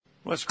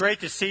Well, it's great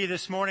to see you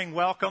this morning.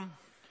 Welcome.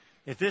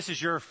 If this is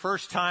your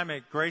first time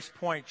at Grace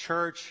Point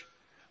Church,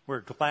 we're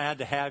glad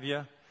to have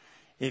you.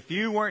 If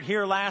you weren't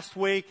here last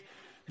week,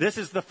 this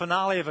is the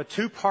finale of a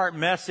two-part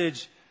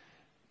message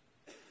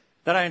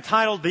that I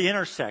entitled The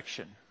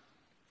Intersection.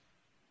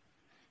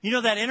 You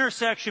know, that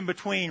intersection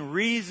between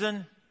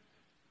reason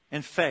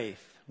and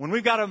faith. When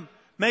we've got to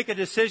make a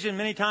decision,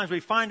 many times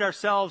we find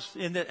ourselves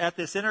at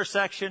this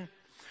intersection,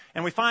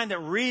 and we find that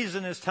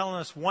reason is telling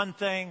us one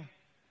thing,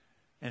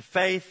 and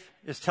faith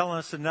is telling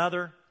us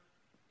another.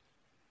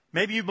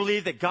 Maybe you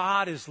believe that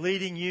God is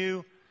leading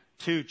you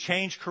to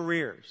change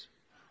careers.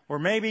 Or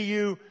maybe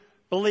you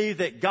believe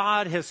that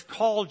God has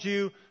called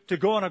you to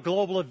go on a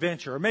global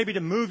adventure. Or maybe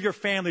to move your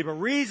family. But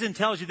reason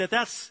tells you that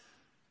that's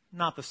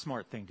not the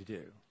smart thing to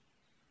do.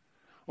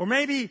 Or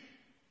maybe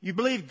you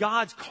believe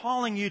God's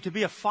calling you to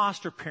be a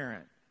foster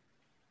parent.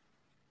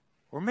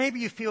 Or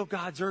maybe you feel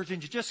God's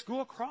urging you to just go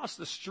across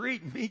the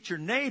street and meet your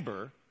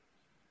neighbor.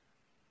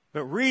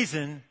 But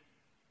reason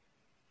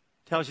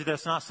tells you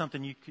that's not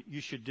something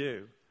you should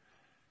do.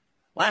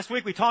 Last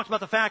week we talked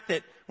about the fact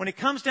that when it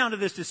comes down to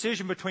this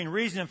decision between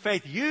reason and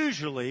faith,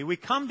 usually we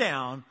come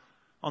down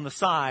on the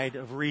side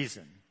of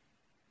reason.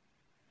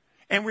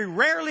 And we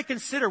rarely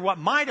consider what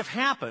might have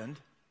happened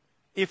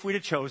if we'd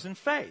have chosen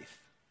faith.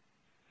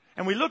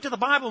 And we looked at the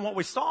Bible, and what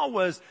we saw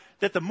was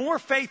that the more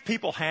faith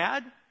people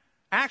had,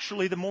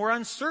 actually the more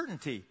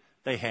uncertainty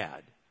they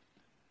had.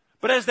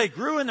 But as they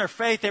grew in their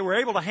faith, they were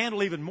able to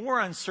handle even more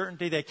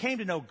uncertainty. They came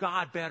to know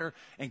God better,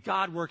 and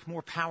God worked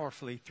more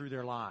powerfully through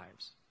their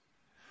lives.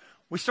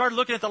 We started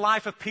looking at the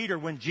life of Peter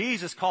when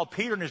Jesus called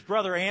Peter and his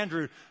brother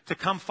Andrew to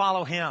come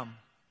follow him.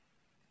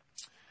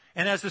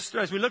 And as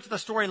we looked at the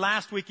story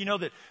last week, you know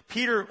that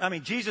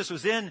Jesus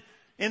was in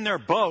their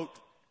boat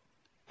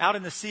out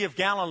in the Sea of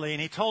Galilee,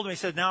 and he told them, he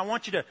said, now I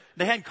want you to,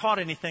 they hadn't caught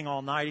anything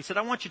all night. He said,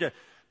 I want you to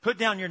put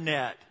down your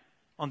net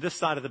on this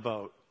side of the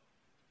boat.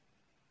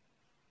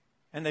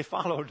 And they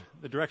followed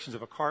the directions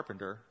of a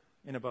carpenter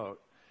in a boat.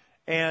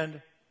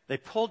 And they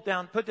put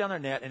down their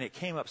net, and it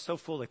came up so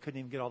full they couldn't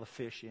even get all the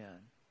fish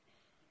in.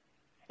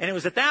 And it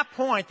was at that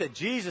point that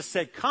Jesus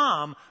said,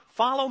 come,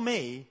 follow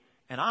me,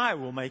 and I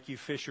will make you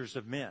fishers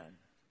of men.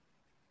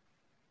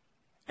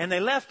 And they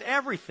left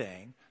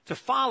everything to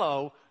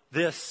follow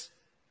this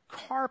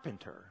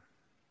carpenter,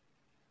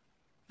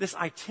 this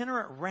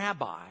itinerant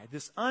rabbi,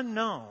 this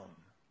unknown.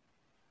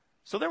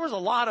 So there was a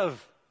lot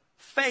of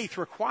faith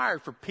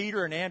required for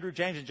Peter and Andrew,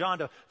 James and John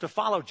to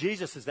follow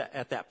Jesus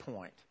at that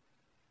point.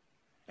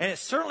 And it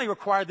certainly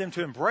required them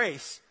to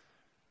embrace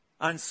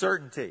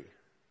uncertainty.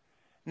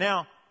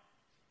 Now,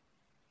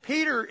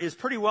 Peter is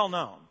pretty well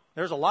known.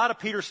 There's a lot of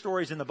Peter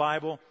stories in the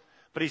Bible,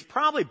 but he's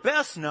probably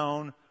best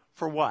known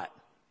for what?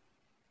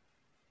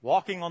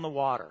 Walking on the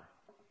water,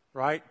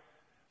 right?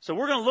 So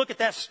we're going to look at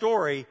that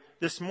story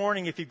this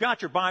morning. If you've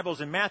got your Bibles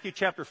in Matthew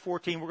chapter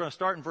 14, we're going to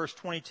start in verse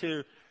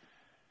 22.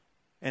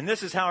 And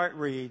this is how it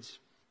reads.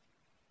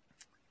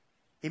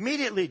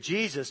 Immediately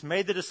Jesus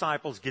made the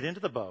disciples get into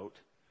the boat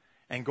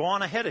and go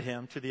on ahead of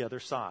him to the other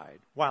side,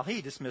 while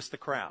he dismissed the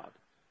crowd.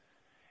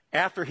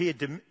 After he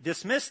had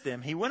dismissed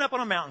them, he went up on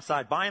a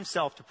mountainside by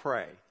himself to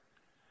pray.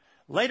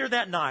 Later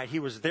that night he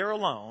was there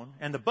alone,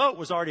 and the boat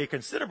was already a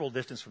considerable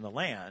distance from the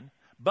land,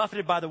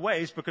 buffeted by the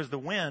waves because the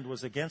wind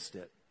was against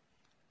it.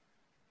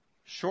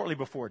 Shortly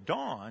before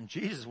dawn,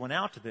 Jesus went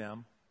out to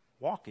them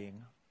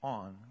walking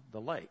on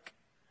the lake.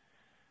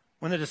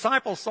 When the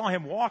disciples saw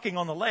him walking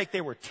on the lake,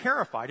 they were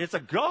terrified. It's a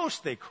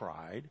ghost, they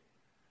cried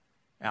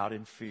out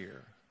in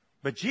fear.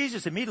 But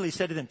Jesus immediately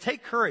said to them,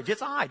 take courage,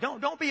 it's I,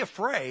 don't be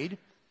afraid.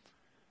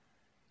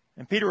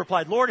 And Peter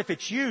replied, Lord, if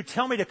it's you,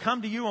 tell me to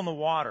come to you on the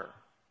water.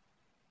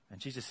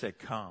 And Jesus said,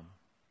 come.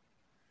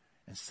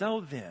 And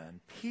so then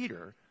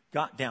Peter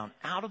got down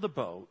out of the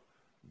boat,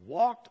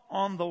 walked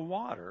on the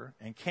water,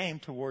 and came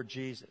toward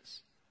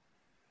Jesus.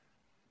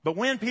 But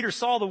when Peter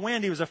saw the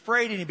wind, he was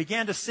afraid, and he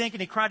began to sink,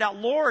 and he cried out,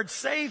 Lord,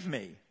 save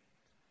me.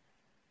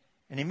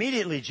 And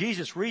immediately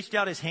Jesus reached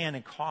out his hand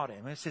and caught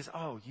him. And it says,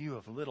 oh, you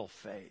of little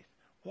faith,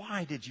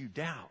 why did you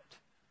doubt?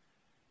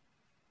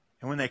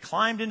 And when they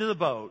climbed into the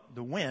boat,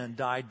 the wind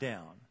died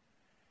down.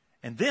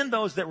 And then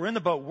those that were in the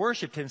boat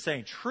worshipped him,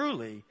 saying,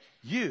 truly,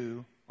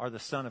 you are the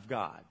Son of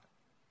God.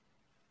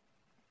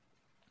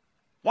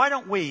 Why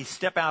don't we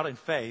step out in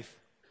faith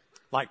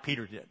like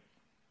Peter did?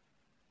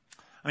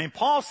 I mean,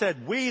 Paul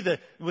said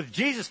with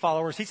Jesus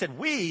followers, he said,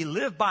 we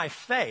live by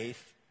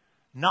faith,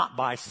 not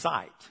by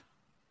sight.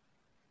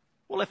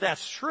 Well, if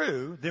that's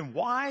true, then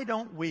why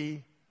don't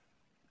we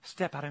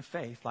step out in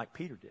faith like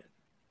Peter did?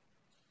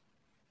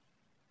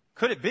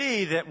 Could it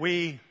be that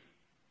we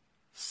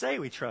say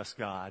we trust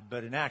God,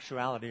 but in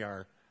actuality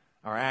our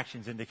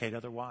actions indicate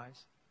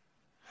otherwise?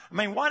 I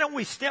mean, why don't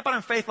we step out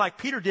in faith like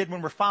Peter did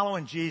when we're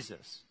following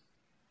Jesus?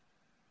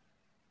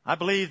 I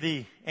believe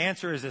the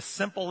answer is as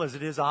simple as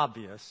it is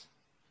obvious.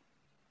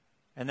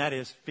 And that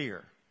is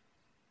fear.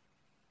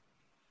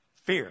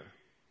 Fear.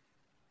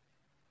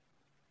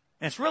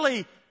 And it's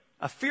really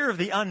a fear of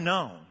the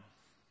unknown,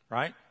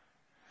 right?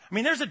 I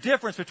mean, there's a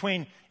difference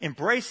between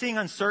embracing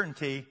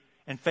uncertainty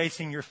and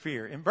facing your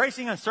fear.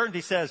 Embracing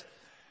uncertainty says,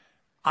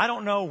 I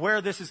don't know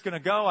where this is going to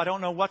go. I don't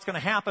know what's going to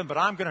happen, but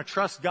I'm going to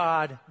trust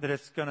God that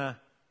it's going to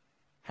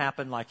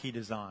happen like He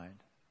designed.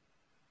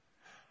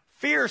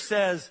 Fear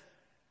says,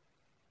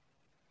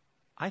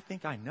 I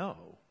think I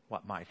know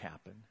what might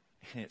happen,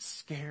 and it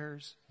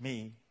scares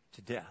me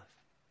to death.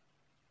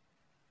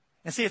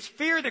 And see, it's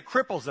fear that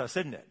cripples us,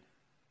 isn't it?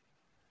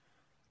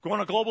 Go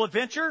on a global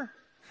adventure?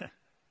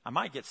 I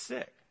might get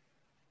sick.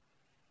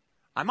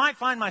 I might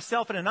find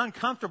myself in an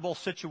uncomfortable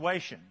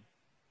situation.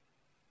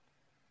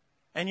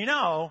 And you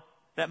know,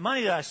 that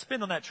money that I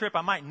spend on that trip,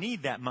 I might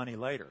need that money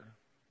later.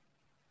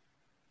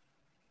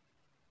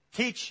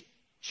 Teach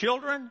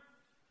children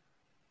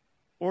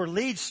or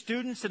lead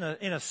students in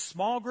a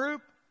small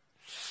group?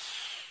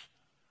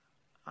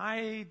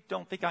 I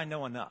don't think I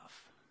know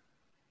enough.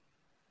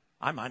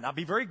 I might not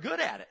be very good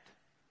at it.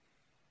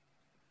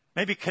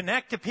 Maybe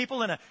connect to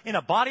people in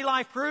a body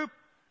life group?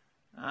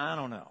 I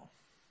don't know.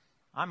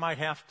 I might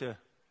have to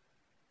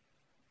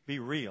be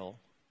real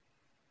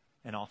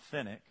and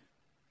authentic,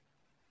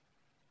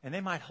 and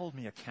they might hold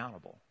me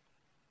accountable.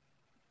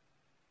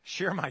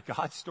 Share my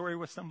God story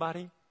with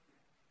somebody?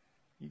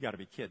 You got to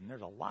be kidding.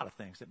 There's a lot of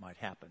things that might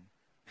happen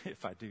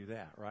if I do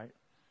that, right?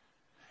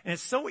 And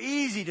it's so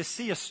easy to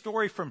see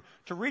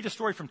to read a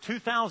story from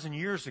 2,000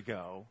 years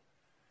ago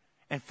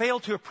and fail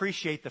to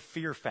appreciate the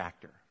fear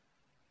factor.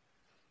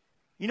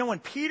 You know, when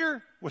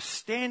Peter was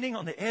standing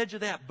on the edge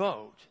of that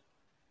boat,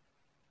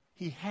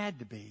 he had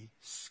to be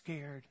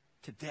scared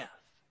to death.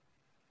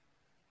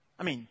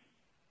 I mean,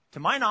 to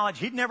my knowledge,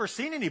 he'd never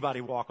seen anybody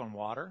walk on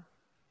water.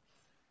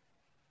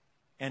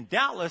 And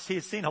doubtless, he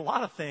had seen a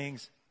lot of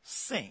things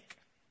sink.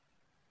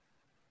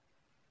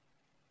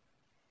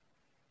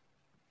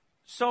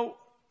 So,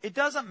 it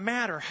doesn't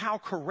matter how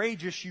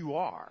courageous you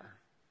are.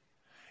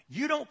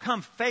 You don't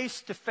come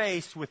face to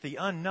face with the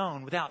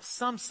unknown without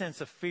some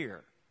sense of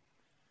fear.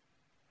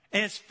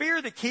 And it's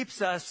fear that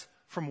keeps us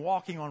from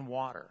walking on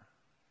water.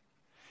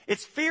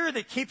 It's fear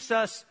that keeps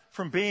us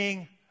from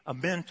being a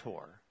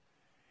mentor.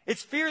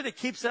 It's fear that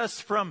keeps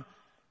us from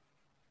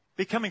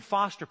becoming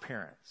foster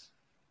parents.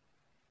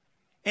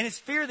 And it's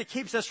fear that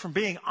keeps us from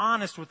being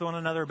honest with one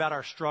another about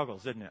our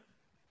struggles, isn't it?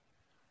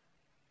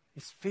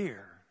 It's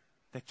fear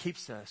that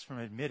keeps us from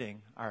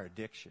admitting our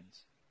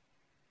addictions.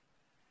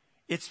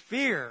 It's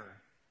fear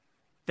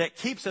that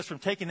keeps us from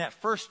taking that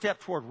first step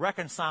toward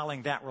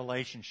reconciling that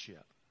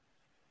relationship.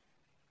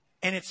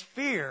 And it's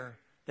fear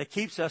that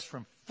keeps us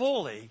from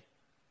fully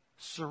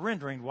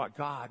surrendering what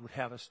God would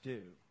have us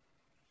do.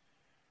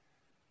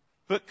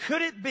 But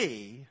could it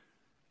be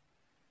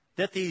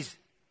that these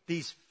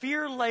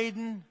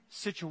fear-laden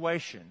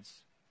situations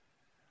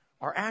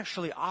are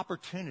actually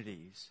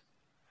opportunities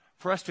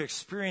for us to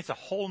experience a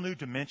whole new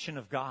dimension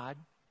of God?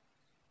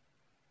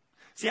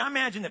 See, I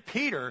imagine that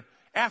Peter,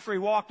 after he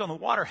walked on the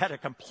water, had a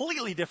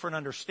completely different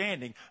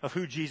understanding of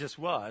who Jesus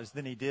was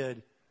than he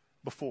did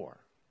before.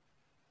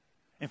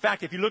 In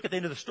fact, if you look at the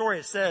end of the story,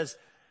 it says,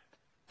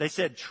 they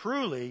said,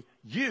 truly,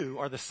 you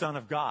are the Son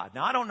of God.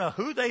 Now, I don't know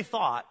who they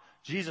thought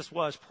Jesus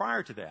was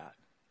prior to that.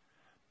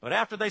 But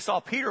after they saw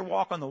Peter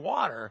walk on the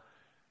water,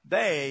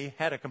 they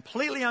had a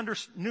completely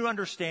new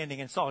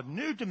understanding and saw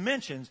new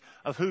dimensions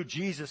of who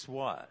Jesus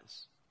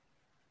was.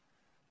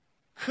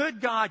 Could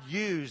God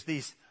use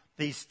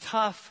these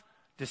tough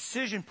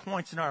decision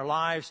points in our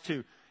lives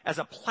as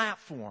a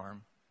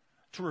platform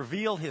to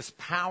reveal His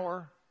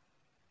power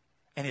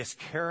and His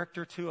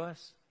character to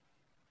us?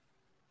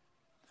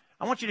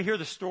 I want you to hear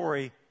the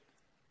story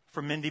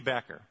from Mindy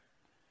Becker.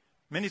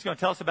 Mindy's going to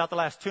tell us about the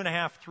last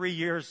 2.5, 3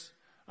 years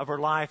of her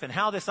life and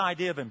how this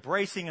idea of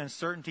embracing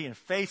uncertainty and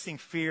facing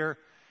fear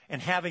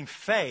and having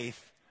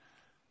faith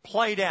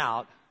played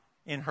out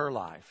in her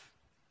life.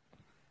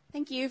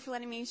 Thank you for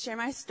letting me share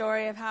my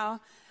story of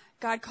how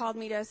God called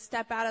me to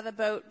step out of the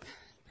boat,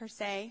 per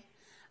se.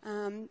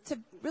 To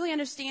really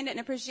understand it and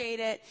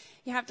appreciate it,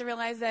 you have to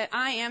realize that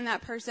I am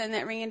that person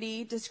that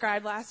Randy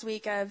described last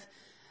week of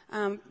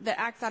that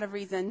acts out of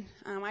reason.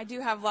 I do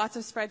have lots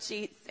of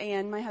spreadsheets,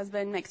 and my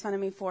husband makes fun of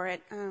me for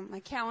it. My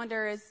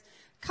calendar is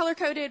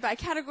color-coded by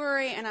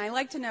category, and I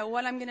like to know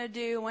what I'm going to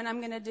do, when I'm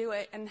going to do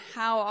it, and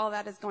how all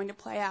that is going to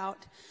play out.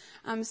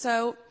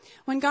 So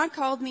when God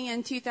called me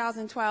in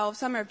 2012,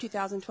 summer of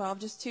 2012,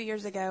 just 2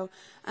 years ago,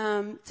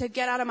 to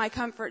get out of my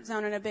comfort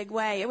zone in a big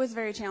way, it was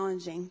very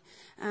challenging.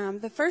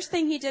 The first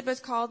thing He did was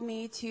called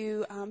me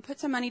to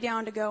put some money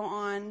down to go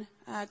on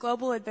a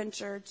global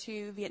adventure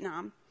to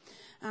Vietnam.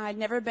 I'd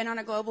never been on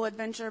a global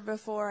adventure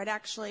before. I'd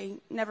actually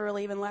never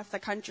really even left the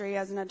country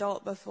as an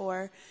adult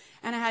before.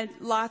 And I had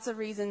lots of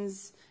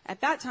reasons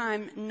at that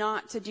time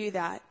not to do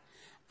that.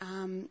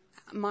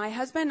 My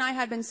husband and I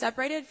had been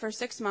separated for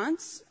 6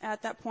 months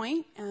at that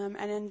point,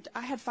 and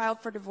I had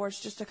filed for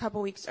divorce just a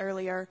couple weeks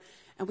earlier,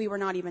 and we were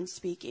not even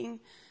speaking.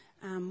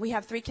 We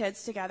have 3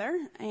 kids together,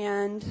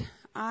 and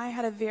I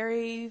had a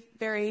very,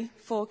 very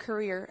full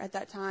career at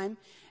that time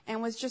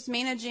and was just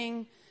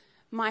managing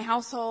my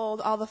household,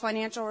 all the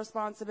financial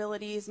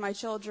responsibilities, my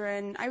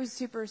children. I was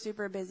super,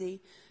 super busy.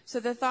 So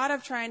the thought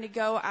of trying to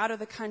go out of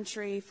the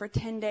country for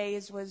 10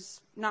 days was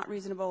not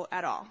reasonable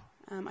at all.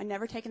 I'd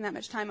never taken that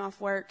much time off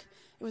work.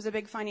 It was a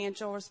big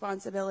financial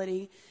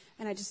responsibility,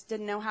 and I just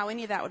didn't know how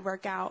any of that would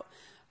work out.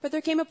 But there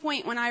came a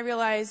point when I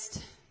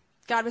realized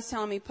God was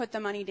telling me, put the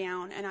money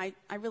down, and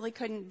I really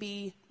couldn't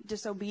be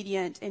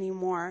disobedient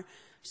anymore.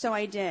 So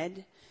I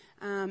did.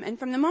 And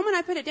from the moment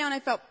I put it down, I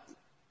felt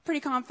pretty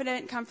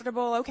confident,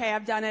 comfortable. Okay,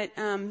 I've done it.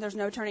 There's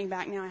no turning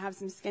back now. I have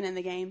some skin in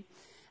the game.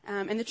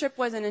 And the trip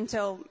wasn't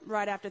until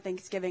right after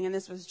Thanksgiving, and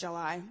this was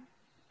July.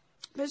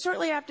 But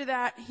shortly after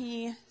that,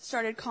 he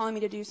started calling me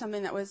to do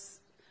something that was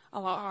a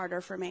lot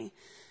harder for me.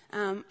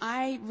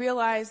 I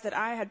realized that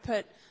I had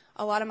put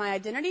a lot of my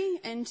identity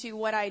into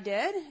what I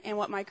did and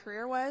what my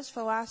career was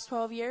for the last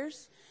 12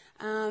 years.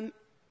 And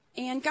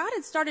God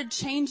had started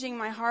changing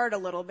my heart a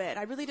little bit.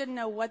 I really didn't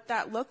know what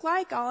that looked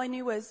like. All I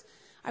knew was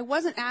I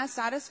wasn't as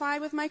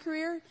satisfied with my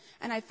career,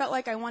 and I felt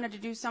like I wanted to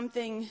do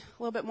something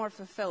a little bit more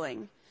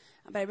fulfilling,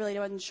 but I really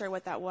wasn't sure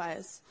what that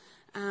was.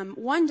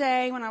 One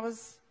day when I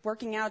was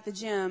working out at the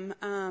gym,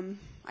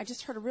 I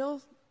just heard a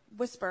real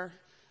whisper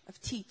of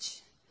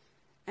teach,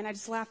 and I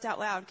just laughed out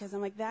loud because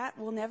I'm like, that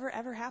will never,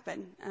 ever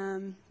happen.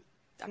 I'm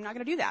not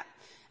going to do that.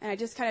 And I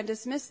just kind of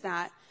dismissed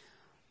that.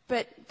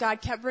 But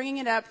God kept bringing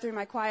it up through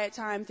my quiet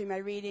time, through my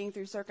reading,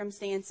 through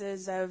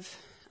circumstances of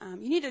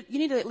you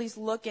need to at least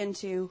look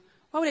into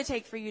what would it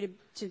take for you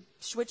to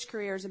switch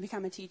careers and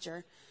become a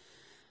teacher.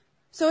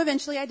 So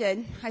eventually I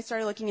did. I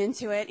started looking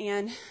into it,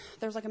 and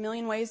there's like a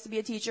million ways to be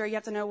a teacher. You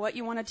have to know what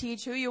you want to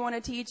teach, who you want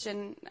to teach,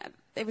 and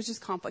it was just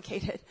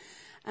complicated.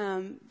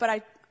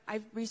 But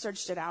I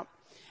researched it out.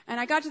 And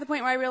I got to the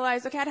point where I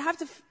realized, okay, I'd have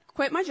to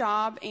quit my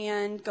job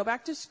and go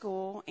back to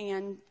school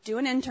and do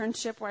an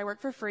internship where I work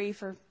for free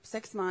for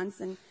 6 months.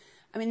 And,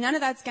 I mean, none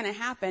of that's going to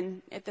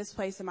happen at this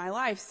place in my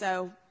life,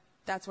 so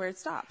that's where it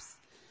stops.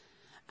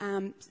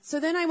 So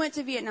then I went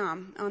to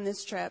Vietnam on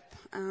this trip.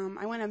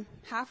 I went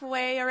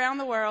halfway around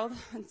the world,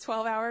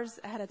 12 hours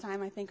ahead of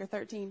time, I think, or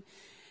 13.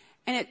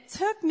 And it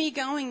took me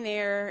going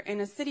there in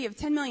a city of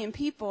 10 million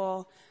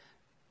people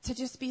to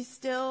just be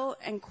still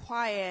and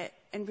quiet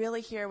and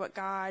really hear what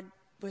God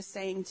was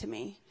saying to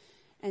me.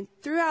 And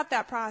throughout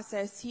that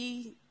process,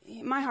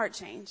 my heart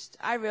changed.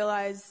 I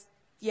realized,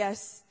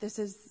 yes, this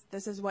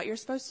is what you're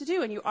supposed to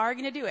do, and you are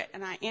going to do it,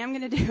 and I am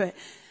going to do it.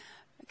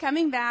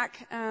 Coming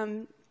back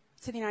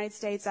to the United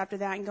States after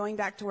that and going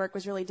back to work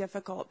was really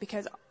difficult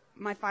because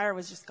my fire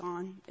was just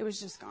gone. It was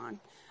just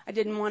gone. I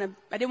didn't want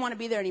to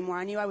be there anymore.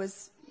 I knew I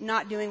was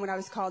not doing what I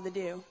was called to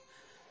do.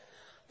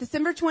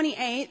 December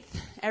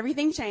 28th,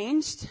 everything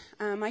changed.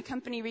 My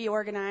company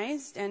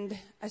reorganized, and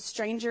a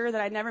stranger that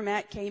I'd never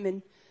met came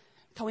and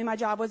told me my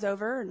job was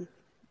over and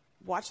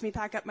watched me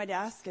pack up my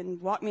desk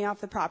and walk me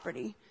off the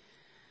property.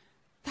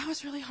 That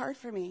was really hard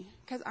for me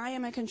because I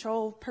am a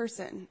control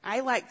person.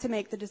 I like to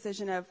make the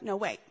decision of, no,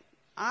 wait.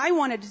 I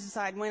wanted to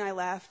decide when I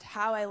left,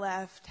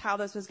 how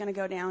this was going to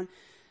go down,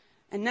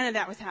 and none of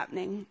that was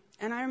happening.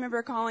 And I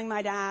remember calling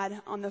my dad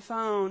on the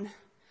phone,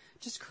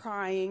 just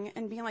crying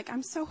and being like,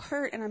 I'm so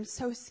hurt and I'm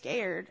so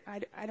scared.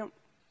 I don't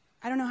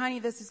know how any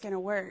of this is going to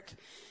work.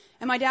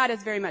 And my dad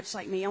is very much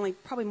like me, only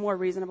probably more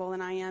reasonable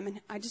than I am.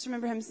 And I just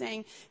remember him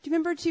saying, do you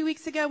remember 2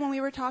 weeks ago when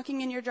we were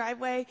talking in your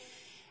driveway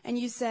and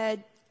you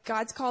said,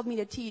 God's called me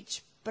to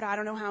teach, but I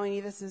don't know how any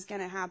of this is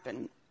going to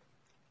happen.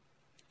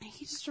 And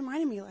he just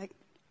reminded me, like,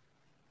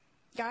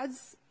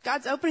 God's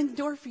opening the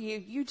door for you.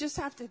 You just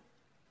have to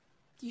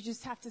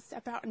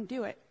step out and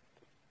do it.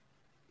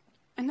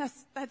 And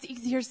that's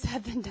easier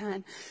said than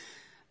done.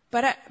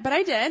 But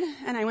I did,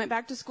 and I went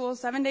back to school.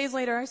 7 days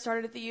later, I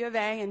started at the U of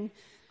A and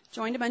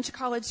joined a bunch of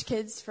college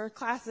kids for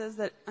classes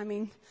that, I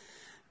mean,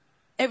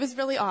 it was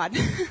really odd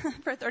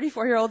for a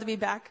 34-year-old to be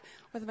back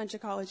with a bunch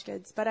of college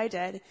kids, but I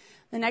did.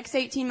 The next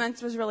 18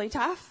 months was really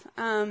tough.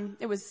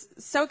 It was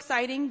so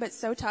exciting, but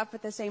so tough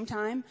at the same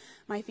time.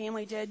 My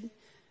family did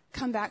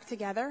come back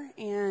together,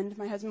 and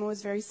my husband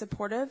was very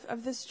supportive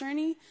of this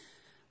journey.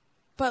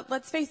 But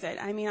let's face it,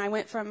 I mean, I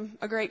went from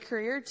a great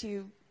career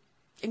to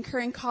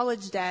incurring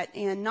college debt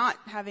and not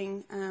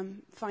having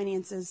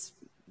finances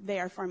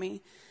there for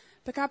me.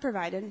 But God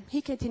provided. He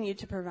continued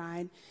to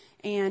provide.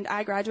 And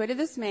I graduated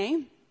this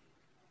May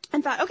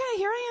and thought, okay,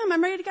 here I am.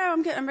 I'm ready to go.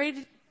 I'm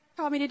ready to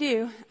call me to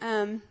do.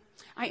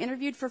 I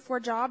interviewed for 4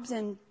 jobs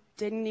and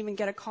didn't even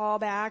get a call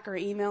back or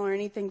email or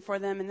anything for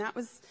them. And that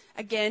was,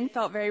 again,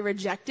 felt very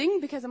rejecting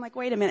because I'm like,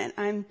 wait a minute,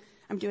 I'm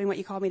doing what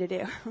you called me to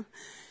do.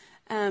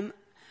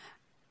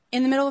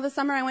 In the middle of the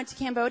summer, I went to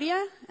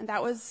Cambodia, and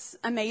that was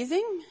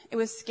amazing. It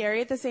was scary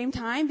at the same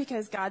time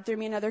because God threw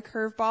me another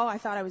curveball. I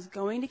thought I was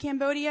going to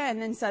Cambodia,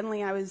 and then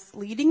suddenly I was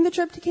leading the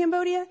trip to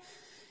Cambodia,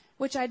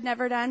 which I'd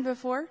never done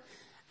before.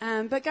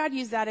 But God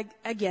used that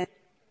again.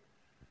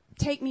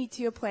 Take me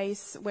to a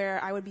place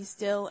where I would be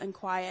still and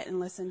quiet and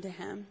listen to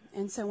him.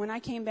 And so when I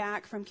came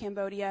back from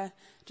Cambodia,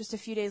 just a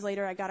few days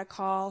later, I got a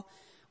call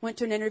went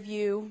to an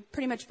interview,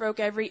 pretty much broke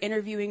every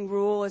interviewing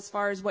rule as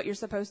far as what you're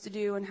supposed to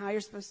do and how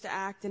you're supposed to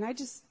act. And I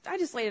just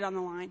laid it on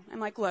the line. I'm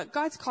like, look,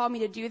 God's called me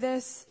to do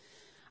this.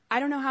 I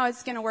don't know how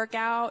it's going to work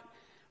out,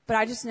 but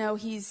I just know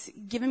he's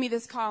given me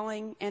this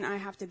calling and I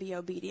have to be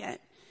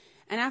obedient.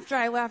 And after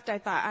I left, I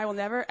thought, I will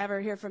never, ever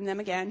hear from them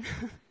again.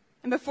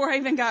 And before I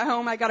even got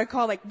home, I got a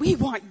call like, we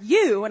want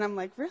you. And I'm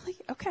like, really?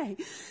 Okay.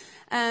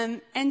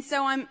 And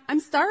so I'm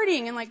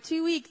starting in like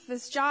 2 weeks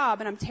this job,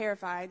 and I'm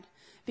terrified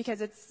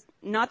because it's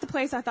not the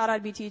place I thought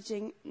I'd be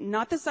teaching,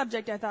 not the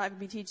subject I thought I'd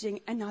be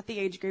teaching, and not the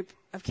age group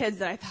of kids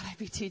that I thought I'd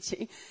be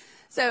teaching.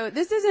 So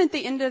this isn't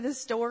the end of the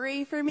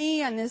story for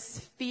me, and this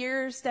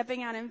fear,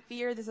 stepping out in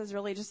fear, this is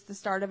really just the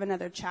start of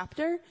another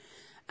chapter.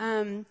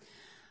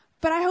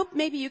 But I hope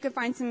maybe you could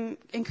find some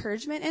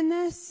encouragement in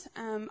this.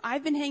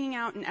 I've been hanging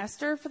out in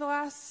Esther for the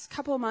last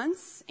couple of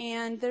months,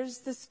 and there's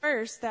this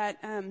verse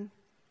that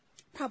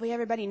probably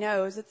everybody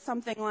knows. It's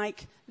something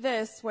like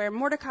this, where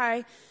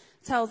Mordecai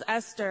tells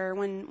Esther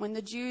when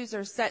the Jews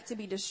are set to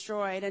be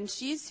destroyed, and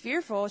she's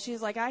fearful.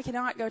 She's like, I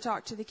cannot go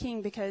talk to the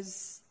king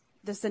because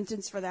the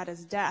sentence for that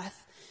is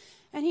death.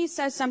 And he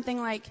says something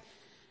like,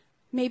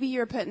 maybe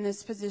you're put in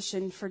this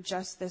position for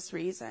just this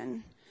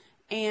reason.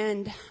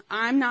 And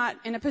I'm not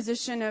in a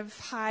position of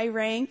high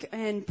rank,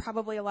 and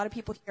probably a lot of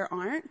people here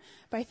aren't.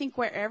 But I think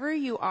wherever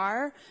you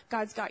are,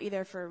 God's got you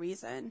there for a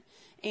reason.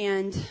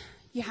 And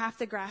you have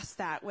to grasp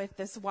that with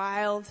this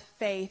wild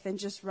faith and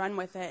just run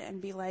with it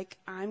and be like,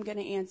 I'm going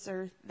to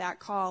answer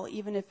that call,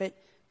 even if it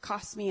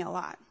costs me a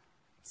lot.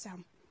 So,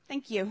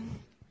 thank you.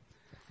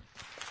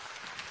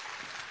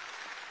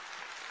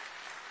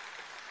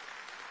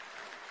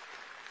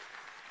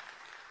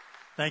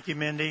 Thank you,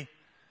 Mindy.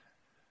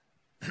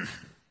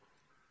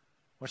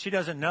 What she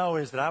doesn't know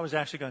is that I was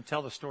actually going to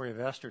tell the story of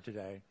Esther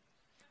today.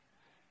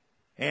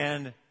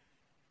 And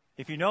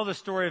if you know the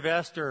story of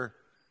Esther,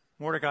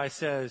 Mordecai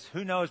says,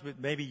 who knows, but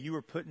maybe you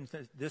were put in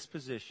this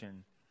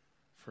position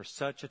for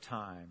such a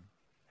time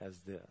as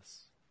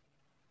this.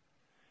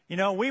 You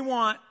know, we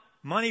want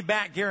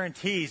money-back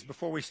guarantees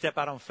before we step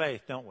out on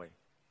faith, don't we?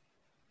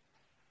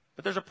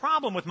 But there's a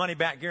problem with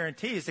money-back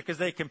guarantees because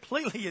they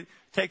completely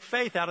take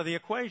faith out of the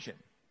equation.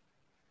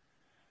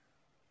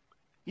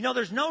 You know,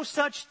 there's no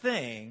such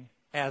thing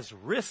as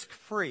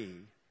risk-free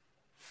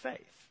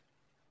faith.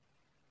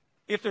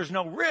 If there's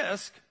no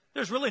risk,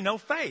 there's really no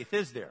faith,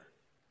 is there?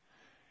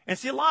 And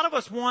see, a lot of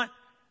us want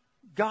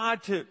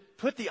God to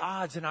put the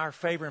odds in our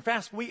favor. In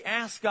fact, we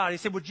ask God, he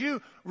said, would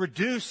you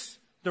reduce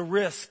the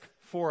risk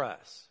for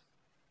us?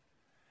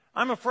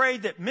 I'm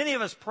afraid that many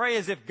of us pray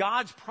as if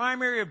God's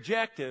primary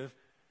objective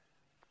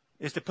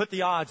is to put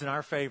the odds in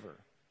our favor.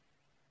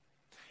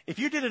 If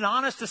you did an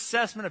honest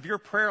assessment of your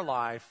prayer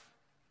life,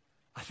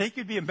 I think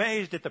you'd be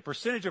amazed at the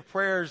percentage of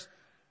prayers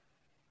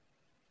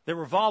that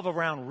revolve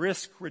around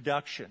risk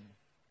reduction.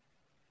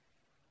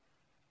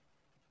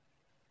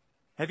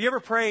 Have you ever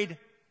prayed,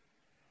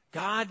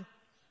 God,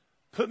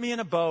 put me in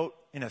a boat,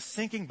 in a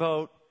sinking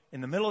boat,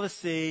 in the middle of the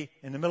sea,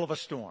 in the middle of a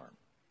storm?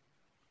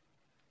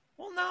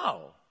 Well,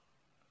 no.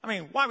 I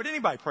mean, why would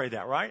anybody pray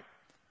that, right?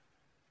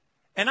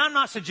 And I'm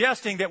not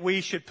suggesting that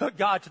we should put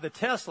God to the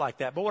test like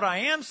that. But what I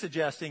am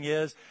suggesting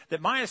is that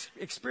my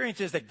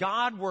experience is that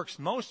God works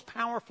most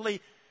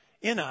powerfully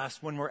in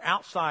us when we're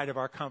outside of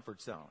our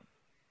comfort zone.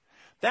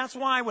 That's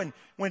why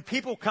when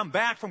people come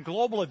back from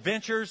global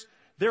adventures,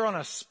 they're on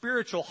a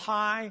spiritual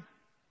high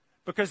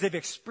because they've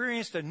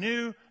experienced a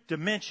new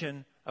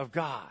dimension of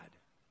God.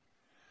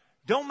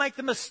 Don't make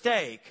the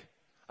mistake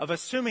of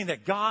assuming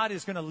that God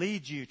is going to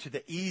lead you to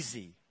the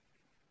easy,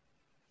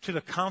 to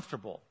the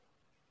comfortable,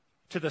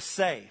 to the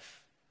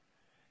safe.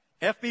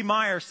 F.B.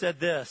 Meyer said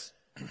this,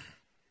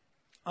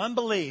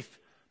 unbelief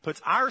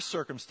puts our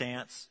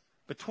circumstance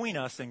between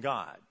us and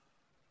God,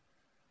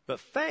 but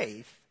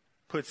faith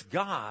puts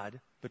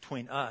God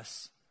between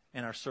us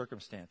and our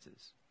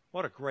circumstances.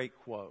 What a great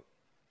quote.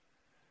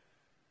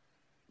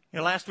 You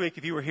know, last week,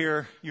 if you were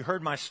here, you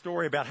heard my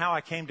story about how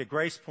I came to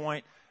Grace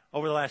Point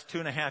over the last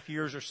 2.5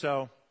 years or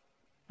so.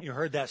 You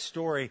heard that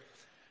story.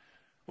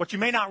 What you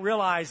may not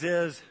realize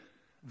is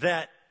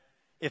that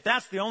if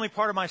that's the only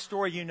part of my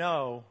story you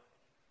know,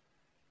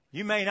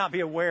 you may not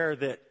be aware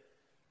that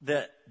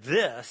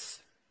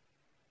this,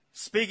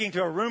 speaking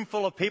to a room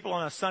full of people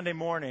on a Sunday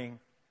morning,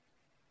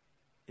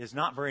 is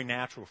not very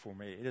natural for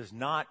me. It is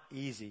not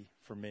easy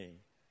for me.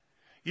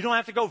 You don't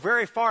have to go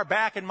very far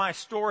back in my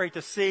story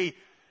to see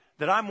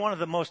that I'm one of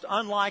the most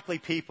unlikely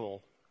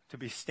people to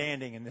be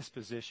standing in this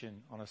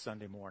position on a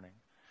Sunday morning.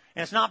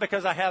 And it's not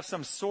because I have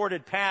some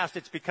sordid past.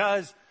 It's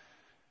because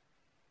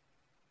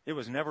it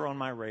was never on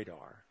my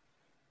radar.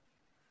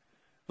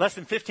 Less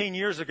than 15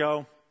 years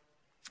ago,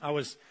 I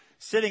was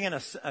sitting in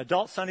an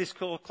adult Sunday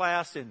school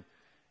class in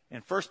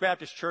First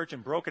Baptist Church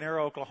in Broken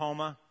Arrow,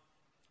 Oklahoma.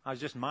 I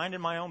was just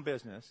minding my own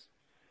business.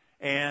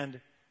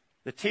 And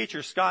the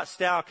teacher, Scott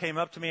Stow, came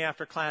up to me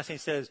after class and he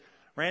says,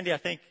 Randy, I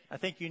think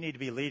you need to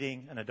be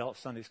leading an adult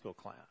Sunday school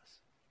class.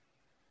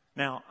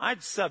 Now, I'd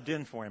subbed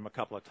in for him a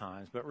couple of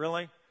times, but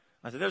really,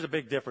 I said, there's a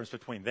big difference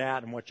between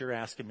that and what you're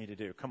asking me to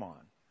do. Come on.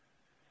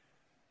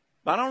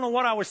 I don't know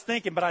what I was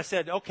thinking, but I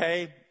said,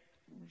 okay,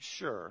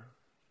 sure.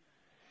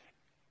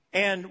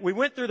 And we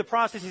went through the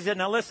process. He said,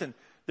 now listen,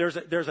 there's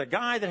a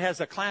guy that has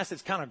a class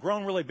that's kind of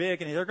grown really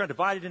big, and they're going to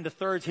divide it into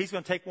thirds. He's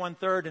going to take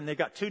 1/3, and they've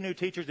got 2 new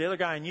teachers, the other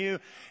guy and you're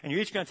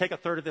each going to take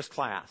 1/3 of this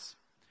class.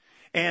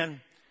 And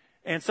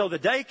so the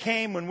day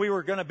came when we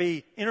were going to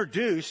be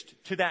introduced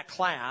to that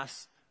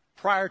class.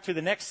 Prior to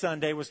the next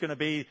Sunday was going to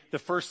be the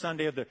first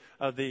Sunday of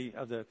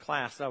the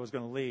class that I was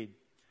going to lead.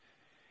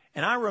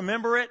 And I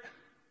remember it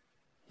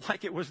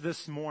like it was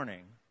this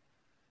morning.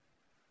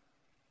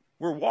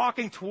 We're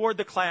walking toward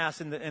the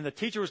class, and the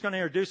teacher was going to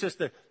introduce us.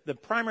 The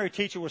primary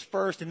teacher was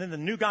first, and then the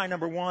new guy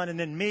number 1, and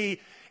then me.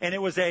 And it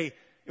was an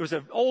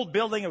old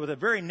building. It was a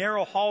very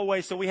narrow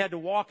hallway, so we had to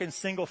walk in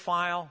single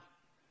file.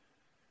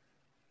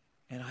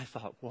 And I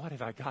thought, what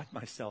have I got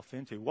myself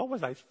into? What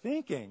was I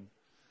thinking?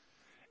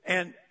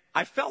 And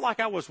I felt like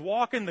I was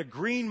walking the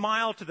Green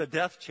Mile to the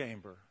death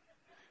chamber.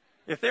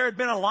 If there had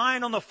been a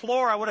line on the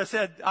floor, I would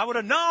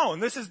have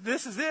known, this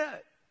is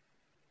it.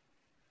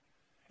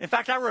 In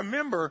fact, I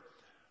remember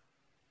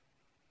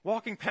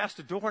walking past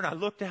the door, and I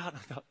looked out, and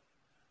I thought,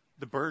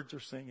 the birds are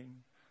singing.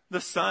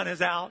 The sun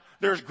is out.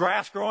 There's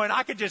grass growing.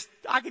 I could just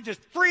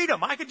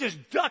freedom. I could just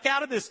duck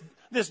out of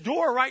this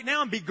door right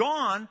now and be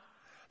gone.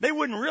 They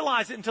wouldn't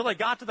realize it until they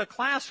got to the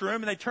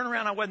classroom, and they turned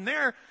around, I wasn't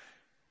there.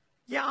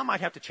 Yeah, I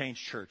might have to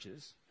change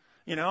churches,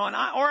 or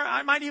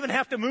I might even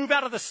have to move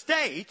out of the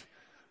state,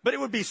 but it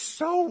would be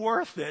so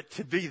worth it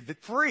to be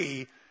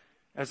free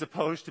as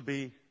opposed to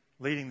be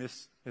leading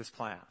this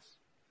class.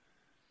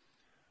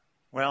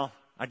 Well,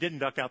 I didn't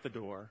duck out the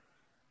door,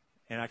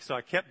 so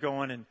I kept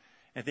going, and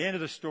at the end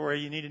of the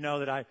story, you need to know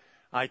that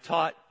I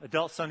taught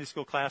adult Sunday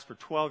school class for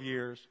 12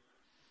 years,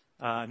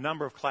 a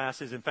number of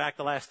classes. In fact,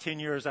 the last 10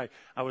 years,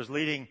 I was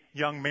leading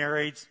young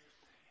marrieds.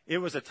 It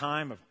was a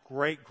time of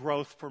great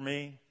growth for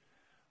me,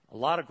 a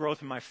lot of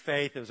growth in my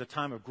faith. It was a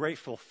time of great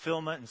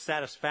fulfillment and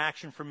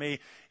satisfaction for me.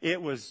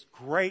 It was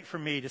great for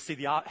me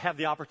to have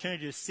the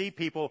opportunity to see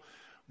people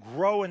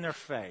grow in their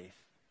faith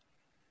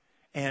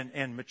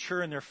and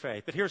mature in their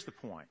faith. But here's the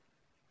point.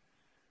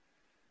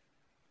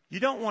 You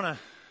don't want to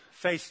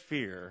face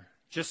fear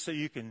just so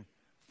you can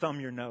thumb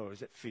your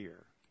nose at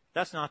fear.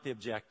 That's not the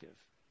objective.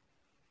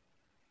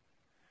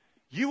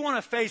 You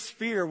want to face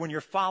fear when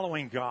you're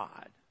following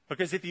God,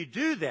 because if you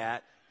do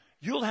that,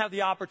 you'll have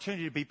the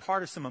opportunity to be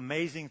part of some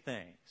amazing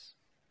things.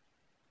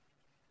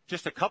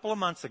 Just a couple of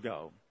months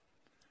ago,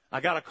 I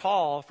got a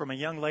call from a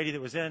young lady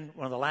that was in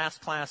one of the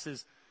last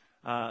classes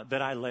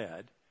that I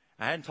led.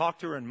 I hadn't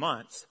talked to her in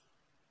months.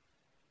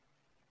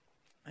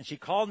 And she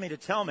called me to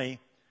tell me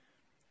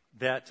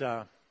that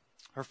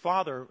her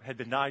father had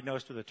been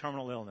diagnosed with a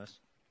terminal illness.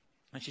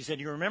 And she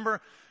said, you remember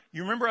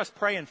us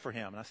praying for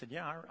him? And I said,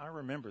 yeah, I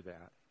remember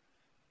that.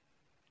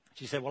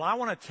 She said, well, I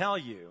want to tell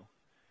you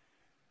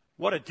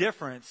what a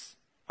difference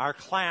our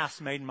class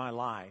made in my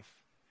life,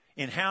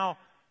 in how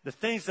the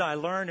things that I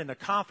learned and the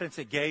confidence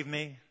it gave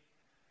me.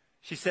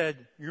 She said,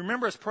 you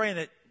remember us praying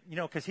that,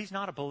 because he's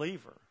not a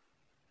believer.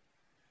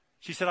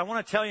 She said, I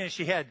want to tell you, and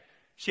she had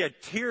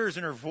tears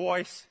in her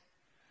voice.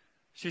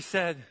 She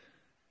said,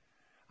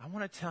 I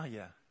want to tell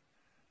you,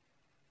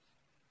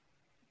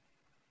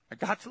 I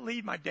got to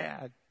lead my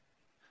dad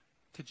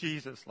to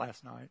Jesus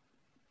last night.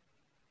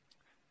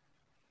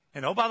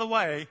 And oh, by the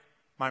way,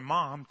 my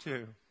mom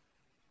too.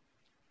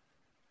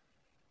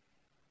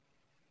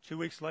 2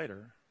 weeks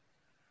later,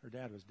 her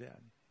dad was dead.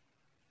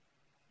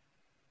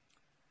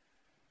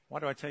 Why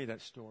do I tell you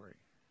that story?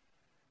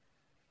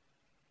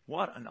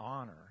 What an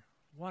honor,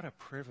 what a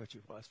privilege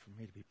it was for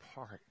me to be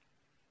part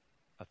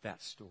of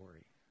that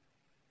story.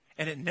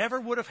 And it never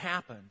would have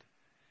happened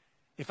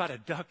if I'd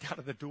have ducked out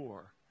of the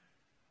door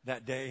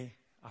that day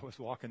I was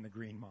walking the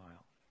Green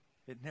Mile.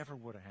 It never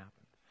would have happened.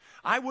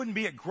 I wouldn't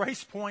be at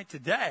Grace Point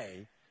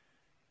today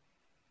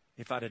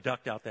if I'd have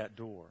ducked out that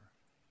door.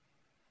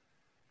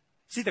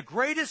 See, the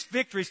greatest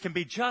victories can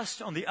be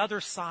just on the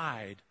other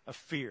side of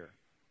fear.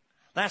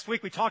 Last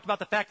week we talked about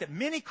the fact that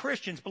many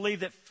Christians believe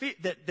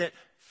that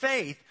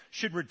faith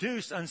should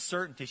reduce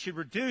uncertainty, should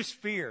reduce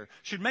fear,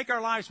 should make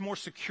our lives more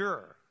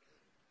secure.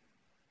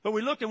 But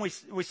we looked and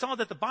we saw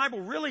that the Bible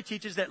really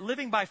teaches that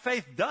living by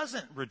faith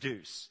doesn't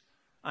reduce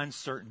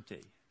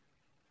uncertainty.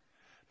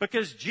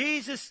 Because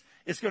Jesus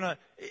is going to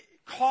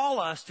call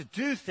us to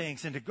do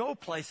things and to go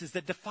places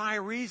that defy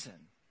reason.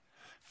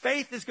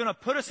 Faith is going to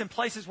put us in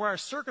places where our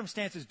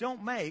circumstances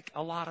don't make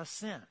a lot of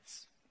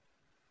sense.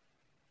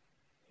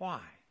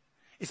 Why?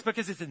 It's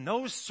because it's in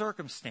those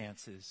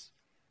circumstances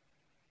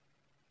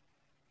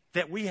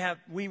that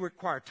we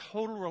require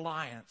total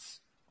reliance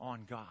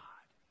on God.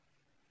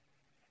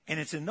 And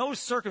it's in those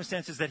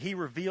circumstances that he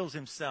reveals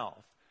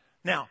himself.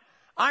 Now,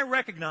 I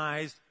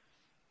recognize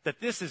that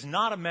this is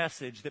not a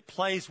message that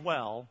plays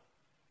well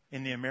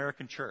in the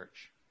American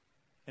church,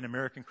 in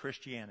American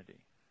Christianity,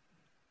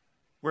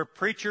 where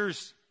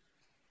preachers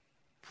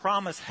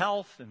promise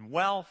health and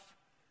wealth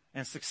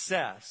and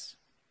success.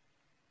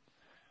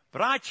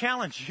 But I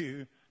challenge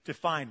you to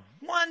find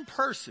one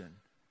person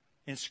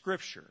in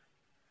Scripture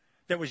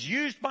that was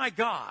used by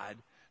God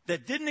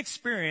that didn't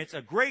experience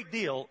a great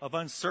deal of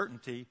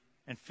uncertainty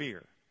and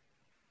fear?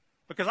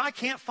 Because I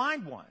can't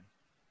find one.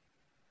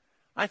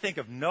 I think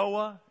of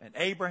Noah and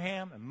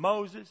Abraham and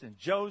Moses and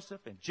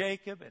Joseph and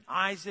Jacob and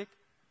Isaac,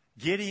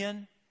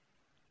 Gideon,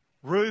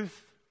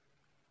 Ruth,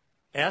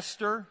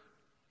 Esther,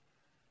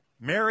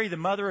 Mary, the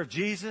mother of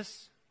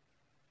Jesus,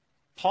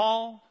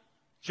 Paul,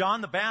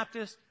 John the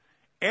Baptist,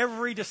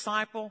 every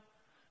disciple.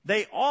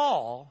 They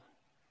all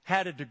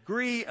had a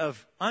degree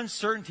of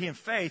uncertainty and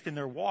faith in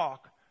their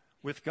walk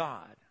with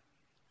God.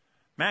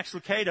 Max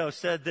Lucado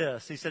said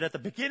this. He said, at the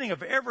beginning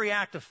of every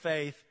act of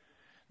faith,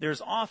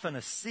 there's often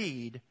a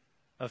seed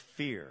of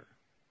fear.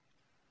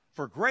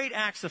 For great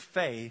acts of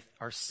faith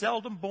are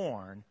seldom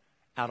born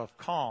out of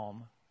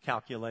calm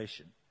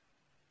calculation.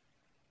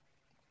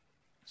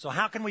 So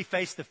how can we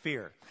face the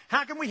fear?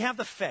 How can we have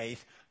the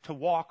faith to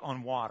walk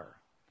on water?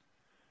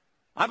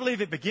 I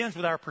believe it begins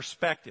with our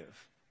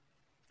perspective.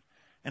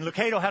 And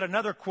Lucado had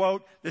another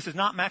quote. This is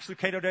not Max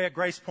Lucado Day at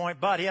Grace Point,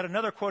 but he had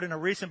another quote in a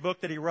recent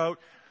book that he wrote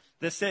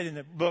that said in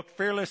the book,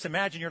 Fearless,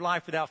 Imagine Your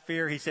Life Without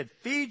Fear. He said,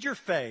 feed your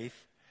faith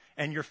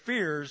and your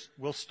fears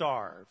will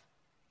starve.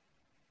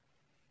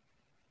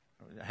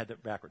 I had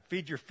that backward.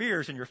 Feed your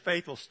fears and your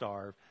faith will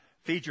starve.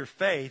 Feed your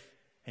faith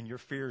and your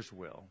fears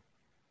will.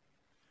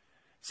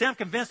 See, I'm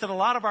convinced that a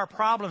lot of our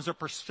problems are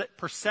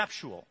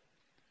perceptual.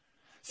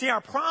 See,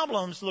 our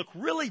problems look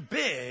really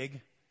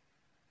big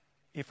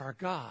if our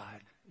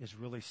God is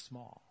really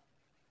small.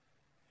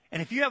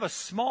 And if you have a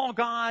small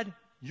God,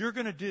 you're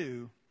going to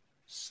do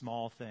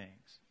small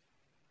things.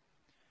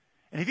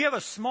 And if you have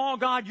a small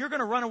God, you're going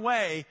to run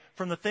away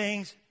from the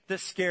things that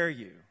scare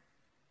you.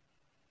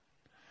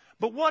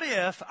 But what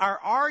if our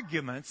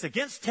arguments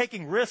against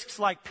taking risks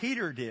like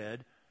Peter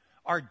did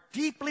are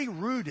deeply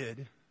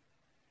rooted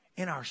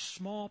in our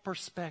small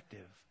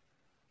perspective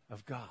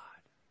of God?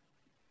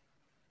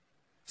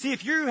 See,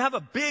 if you have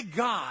a big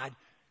God,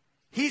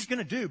 He's going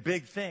to do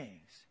big things.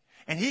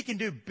 And He can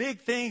do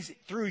big things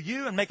through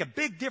you and make a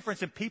big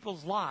difference in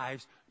people's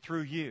lives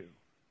through you.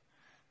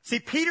 See,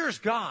 Peter's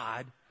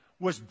God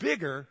was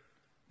bigger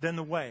than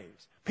the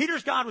waves.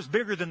 Peter's God was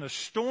bigger than the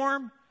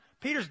storm.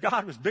 Peter's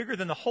God was bigger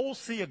than the whole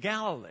Sea of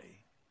Galilee.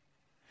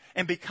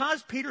 And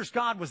because Peter's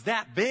God was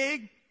that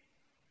big,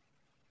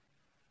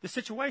 the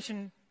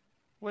situation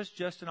was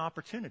just an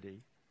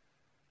opportunity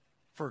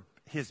for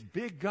his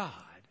big God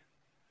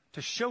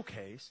to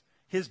showcase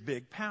His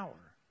big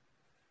power.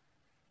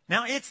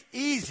 Now, it's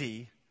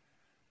easy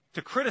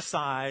to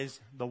criticize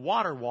the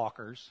water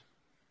walkers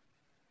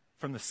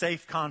from the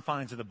safe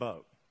confines of the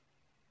boat.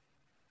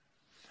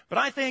 But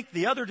I think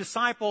the other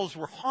disciples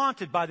were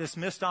haunted by this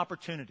missed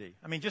opportunity.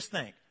 I mean, just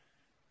think.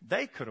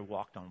 They could have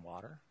walked on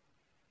water.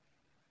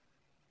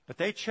 But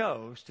they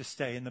chose to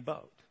stay in the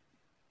boat.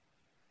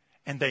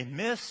 And they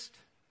missed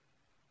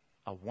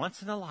a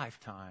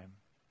once-in-a-lifetime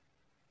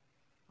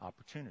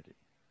opportunity.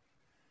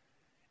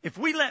 If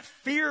we let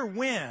fear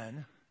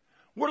win,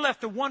 we're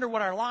left to wonder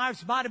what our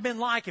lives might have been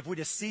like if we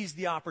just seized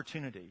the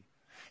opportunity.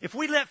 If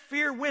we let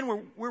fear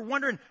win, we're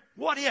wondering,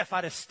 what if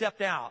I'd have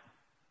stepped out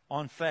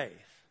on faith?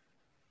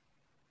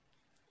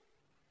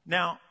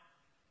 Now,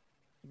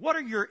 what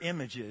are your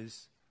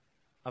images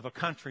of a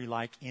country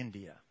like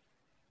India?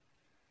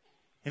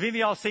 Have any of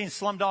y'all seen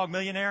Slumdog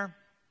Millionaire?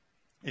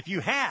 If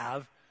you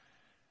have,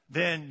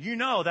 then you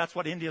know that's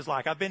what India's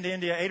like. I've been to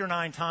India 8 or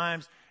 9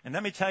 times, and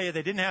let me tell you,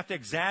 they didn't have to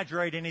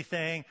exaggerate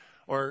anything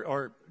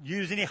or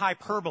use any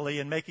hyperbole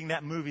in making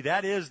that movie.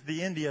 That is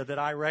the India that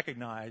I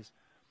recognize.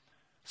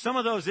 Some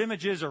of those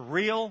images are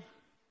real.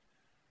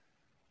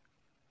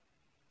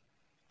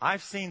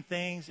 I've seen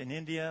things in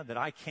India that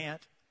I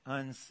can't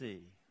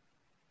unsee.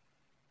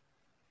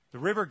 The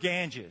River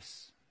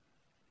Ganges,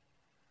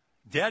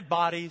 dead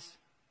bodies,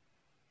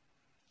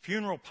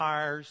 funeral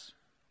pyres,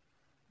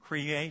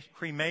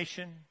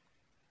 cremation.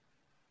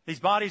 These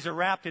bodies are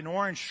wrapped in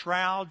orange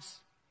shrouds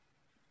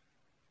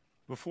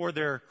before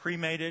they're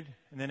cremated,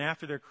 and then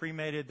after they're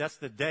cremated, that's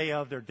the day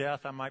of their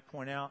death, I might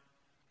point out,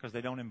 because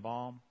they don't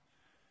embalm.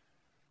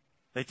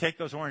 They take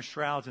those orange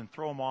shrouds and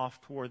throw them off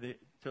toward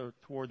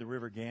the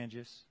River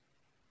Ganges.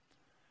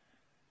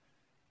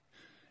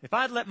 If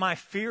I'd let my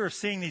fear of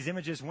seeing these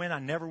images win, I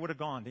never would have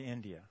gone to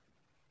India.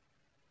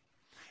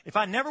 If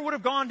I never would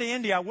have gone to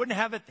India, I wouldn't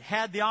have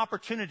had the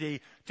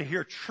opportunity to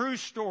hear true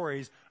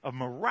stories of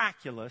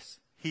miraculous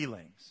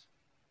healings.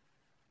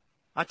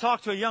 I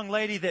talked to a young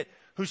lady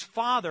whose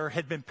father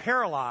had been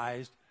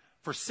paralyzed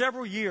for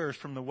several years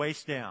from the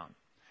waist down.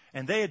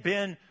 And they had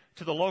been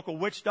to the local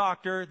witch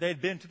doctor. They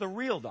had been to the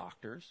real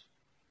doctors.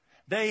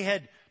 They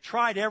had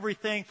tried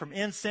everything from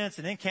incense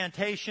and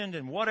incantation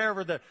and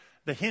whatever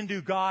the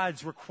Hindu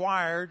gods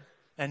required,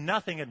 and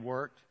nothing had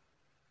worked.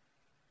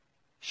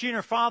 She and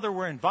her father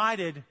were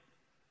invited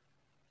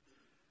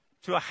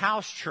to a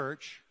house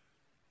church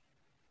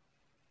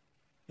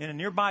in a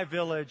nearby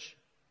village.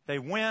 They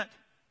went.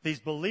 These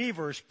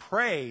believers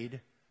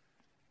prayed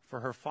for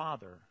her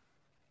father.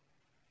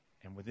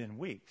 And within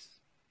weeks,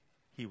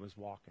 he was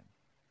walking.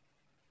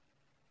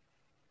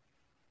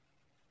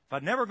 If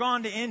I'd never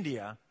gone to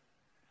India,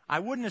 I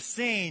wouldn't have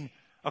seen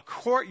a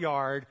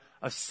courtyard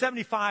of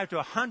 75 to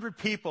 100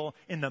 people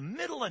in the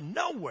middle of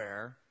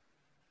nowhere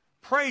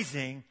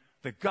praising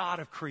the God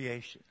of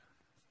creation.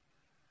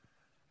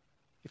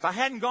 If I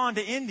hadn't gone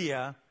to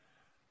India,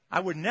 I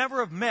would never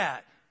have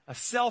met a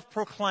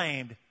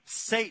self-proclaimed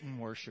Satan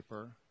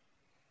worshiper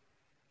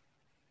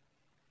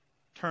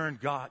turned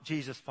God,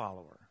 Jesus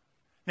follower.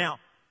 Now,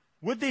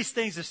 would these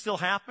things have still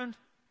happened?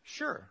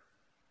 Sure.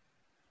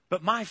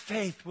 But my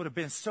faith would have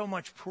been so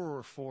much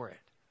poorer for it.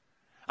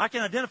 I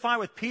can identify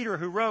with Peter,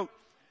 who wrote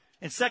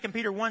in 2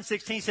 Peter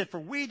 1:16, said, "For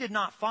we did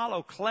not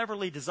follow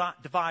cleverly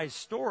devised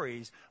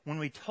stories when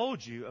we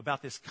told you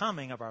about this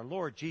coming of our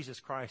Lord Jesus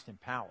Christ in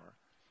power."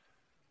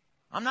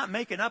 I'm not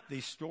making up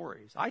these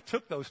stories. I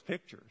took those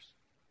pictures.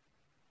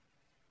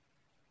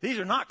 These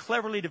are not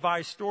cleverly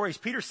devised stories.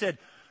 Peter said,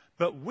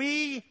 "But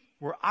we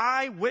were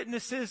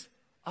eyewitnesses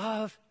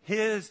of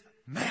his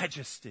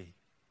majesty."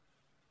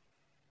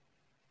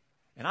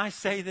 And I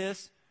say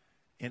this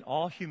in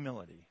all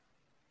humility.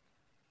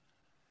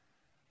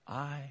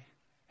 I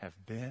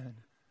have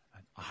been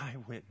an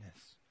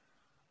eyewitness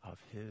of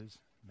his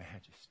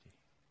majesty.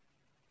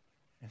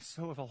 And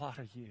so have a lot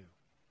of you.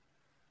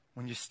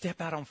 When you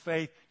step out on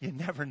faith, you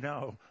never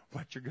know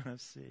what you're going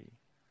to see.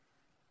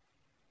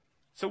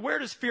 So where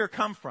does fear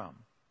come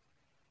from?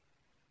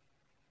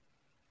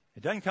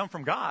 It doesn't come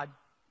from God.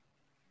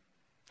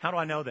 How do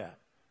I know that?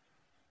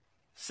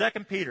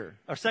 2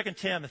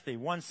 Timothy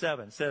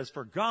 1:7 says,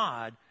 "For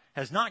God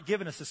has not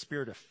given us a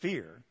spirit of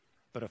fear,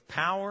 but of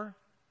power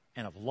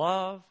and of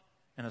love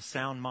and a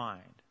sound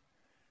mind."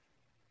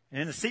 And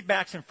in the seat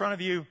backs in front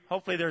of you,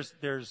 hopefully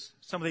there's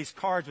some of these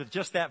cards with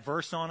just that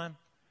verse on them.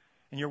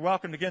 And you're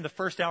welcome to get in the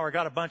first hour. I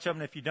got a bunch of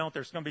them. If you don't,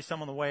 there's going to be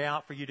some on the way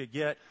out for you to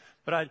get.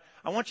 But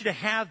I want you to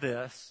have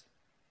this.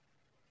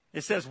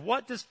 It says,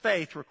 "What does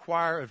faith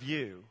require of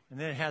you?" And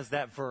then it has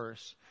that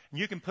verse. And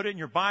you can put it in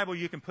your Bible.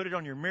 You can put it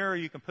on your mirror.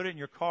 You can put it in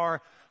your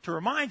car to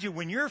remind you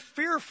when you're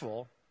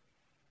fearful,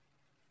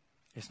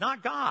 it's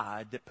not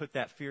God that put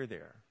that fear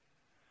there.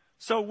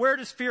 So where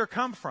does fear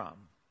come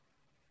from?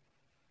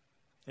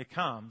 It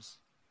comes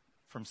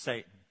from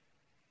Satan.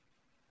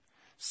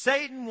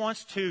 Satan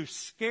wants to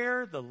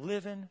scare the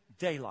living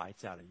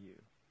daylights out of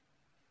you.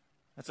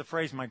 That's a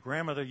phrase my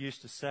grandmother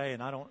used to say,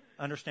 and I don't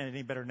understand it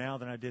any better now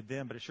than I did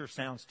then, but it sure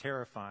sounds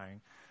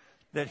terrifying.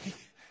 That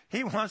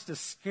he wants to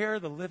scare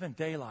the living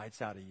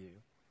daylights out of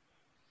you.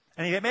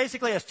 And he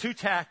basically has two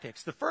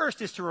tactics. The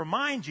first is to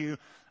remind you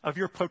of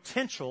your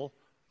potential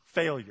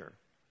failure.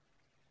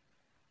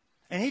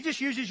 And he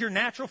just uses your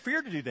natural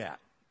fear to do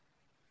that.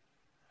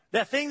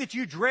 That thing that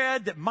you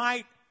dread that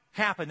might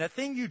happen, that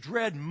thing you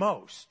dread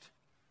most.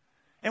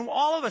 And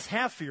all of us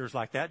have fears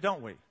like that,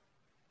 don't we?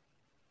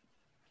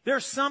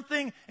 There's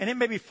something, and it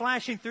may be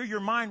flashing through your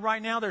mind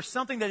right now, there's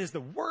something that is the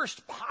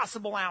worst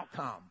possible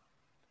outcome.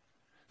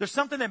 There's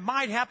something that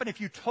might happen if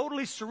you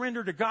totally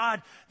surrender to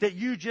God that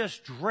you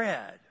just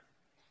dread.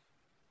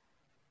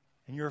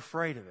 And you're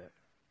afraid of it.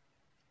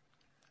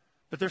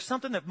 But there's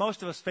something that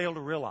most of us fail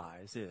to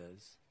realize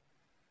is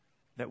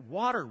that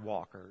water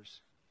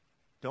walkers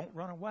don't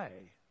run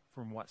away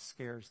from what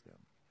scares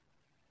them.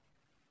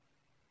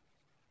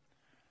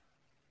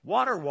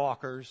 Water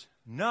walkers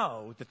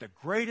know that the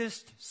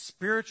greatest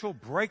spiritual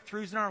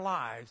breakthroughs in our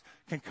lives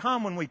can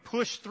come when we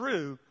push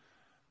through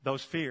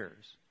those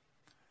fears.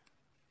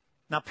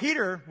 Now,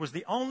 Peter was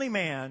the only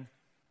man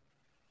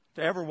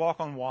to ever walk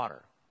on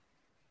water.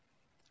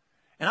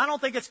 And I don't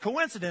think it's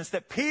coincidence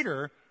that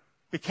Peter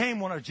became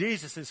one of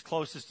Jesus'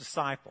 closest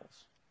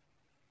disciples.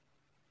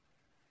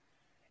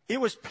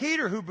 It was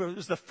Peter who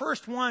was the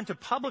first one to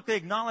publicly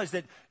acknowledge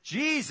that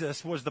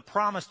Jesus was the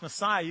promised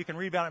Messiah. You can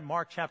read about it in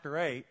Mark chapter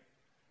 8.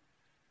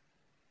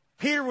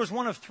 Peter was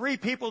one of three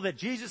people that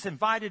Jesus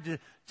invited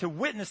to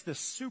witness the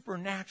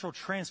supernatural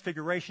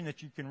transfiguration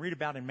that you can read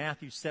about in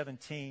Matthew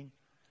 17.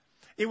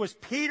 It was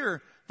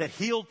Peter that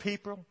healed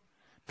people,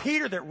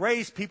 Peter that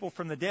raised people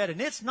from the dead, and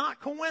it's not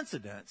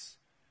coincidence.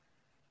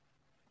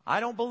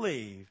 I don't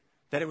believe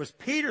that it was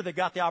Peter that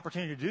got the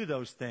opportunity to do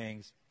those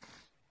things,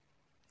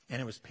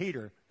 and it was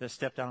Peter that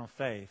stepped out on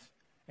faith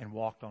and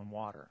walked on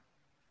water.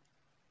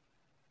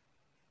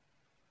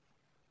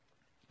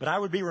 But I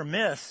would be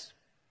remiss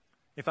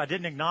if I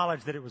didn't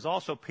acknowledge that it was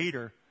also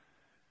Peter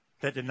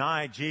that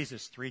denied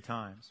Jesus 3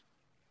 times.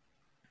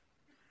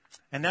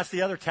 And that's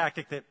the other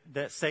tactic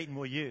that Satan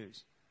will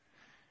use.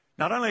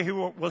 Not only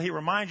will he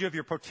remind you of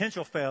your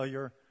potential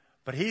failure,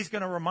 but he's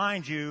going to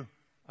remind you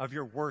of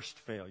your worst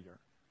failure.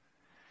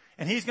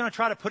 And he's going to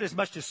try to put as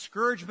much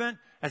discouragement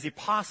as he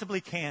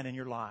possibly can in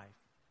your life.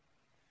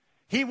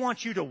 He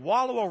wants you to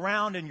wallow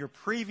around in your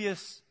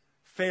previous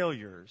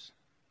failures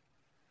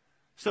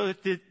so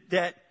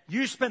that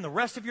you spend the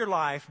rest of your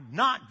life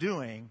not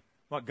doing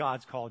what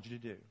God's called you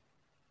to do.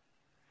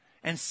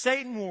 And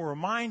Satan will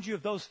remind you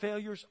of those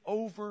failures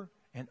over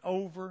and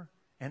over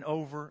and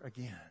over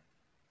again.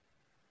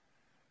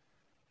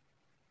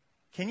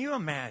 Can you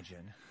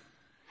imagine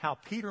how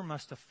Peter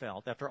must have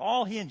felt after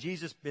all he and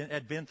Jesus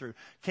had been through?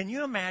 Can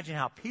you imagine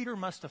how Peter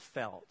must have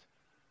felt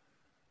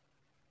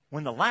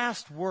when the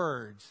last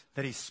words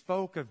that he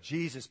spoke of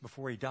Jesus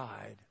before he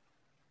died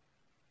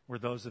were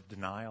those of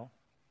denial.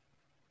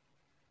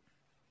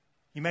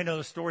 You may know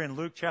the story in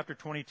Luke chapter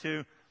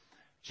 22.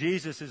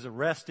 Jesus is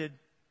arrested,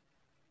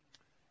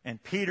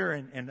 and Peter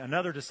and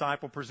another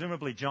disciple,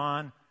 presumably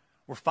John,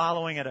 were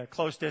following at a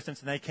close distance,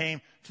 and they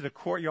came to the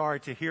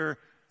courtyard to hear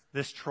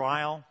this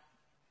trial.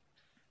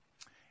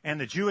 And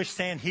the Jewish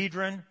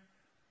Sanhedrin,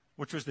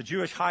 which was the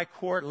Jewish high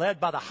court, led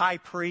by the high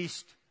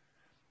priest,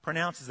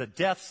 pronounces a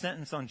death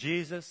sentence on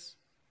Jesus.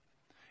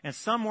 And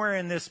somewhere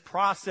in this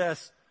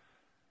process,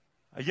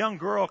 a young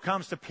girl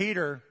comes to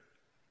Peter,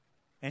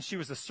 and she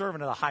was a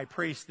servant of the high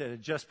priest that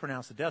had just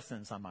pronounced the death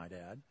sentence, I might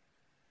add.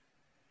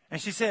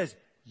 And she says,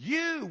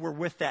 "You were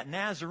with that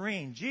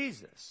Nazarene,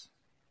 Jesus."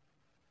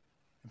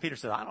 And Peter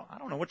said, I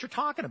don't know what you're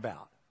talking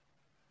about.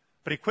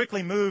 But he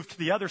quickly moved to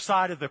the other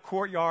side of the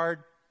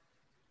courtyard,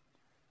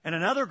 and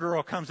another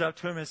girl comes up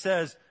to him and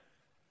says,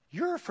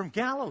 "You're from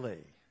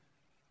Galilee.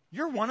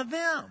 You're one of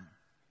them."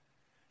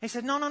 He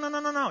said,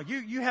 No.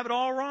 You have it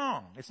all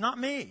wrong. It's not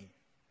me.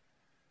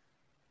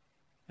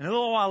 And a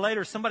little while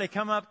later, somebody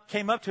came up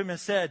to him and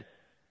said,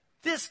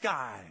 "This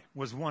guy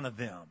was one of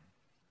them."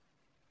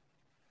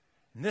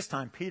 And this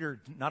time, Peter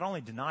not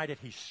only denied it,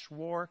 he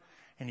swore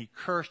and he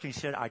cursed. And he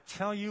said, "I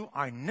tell you,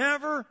 I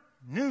never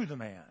knew the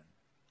man."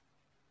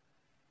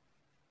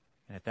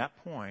 And at that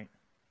point,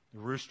 the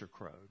rooster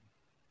crowed.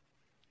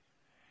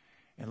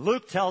 And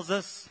Luke tells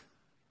us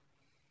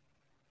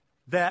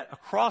that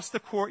across the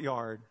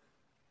courtyard,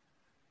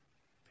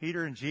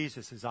 Peter and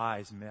Jesus'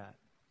 eyes met.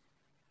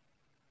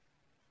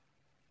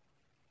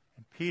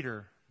 And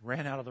Peter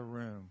ran out of the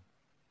room,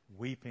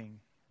 weeping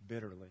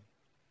bitterly.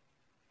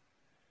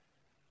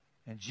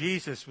 And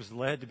Jesus was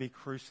led to be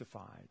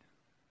crucified.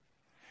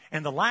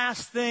 And the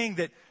last thing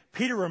that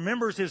Peter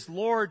remembers his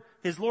Lord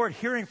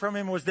hearing from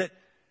him was that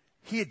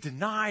he had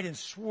denied and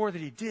swore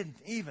that he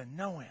didn't even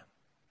know him.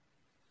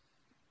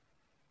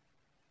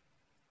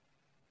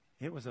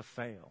 It was a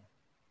fail.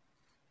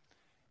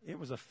 It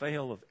was a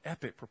fail of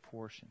epic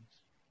proportions.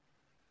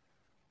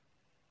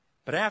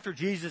 But after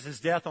Jesus'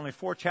 death, only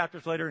 4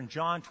 chapters later in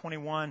John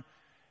 21,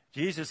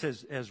 Jesus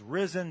has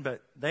risen,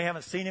 but they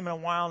haven't seen him in a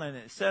while. And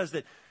it says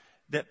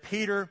that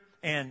Peter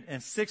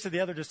and 6 of the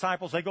other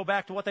disciples, they go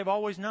back to what they've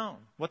always known,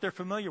 what they're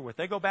familiar with.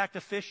 They go back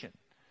to fishing.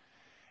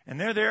 And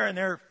they're there and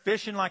they're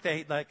fishing like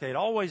they'd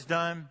always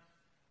done.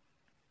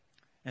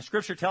 And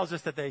Scripture tells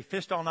us that they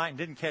fished all night and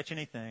didn't catch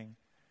anything.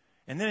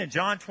 And then in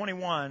John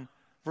 21,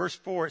 verse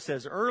 4, it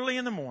says, "Early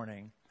in the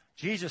morning,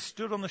 Jesus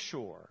stood on the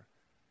shore,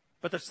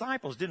 but the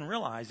disciples didn't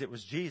realize it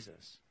was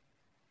Jesus.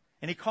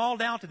 And he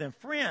called out to them,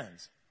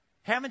 'Friends,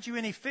 haven't you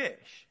any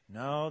fish?'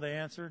 'No,' they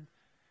answered.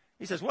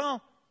 He says,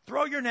 'Well,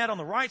 throw your net on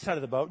the right side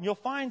of the boat and you'll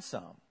find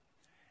some.'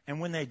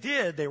 And when they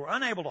did, they were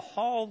unable to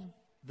haul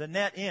the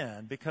net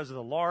in because of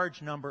the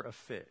large number of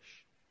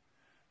fish."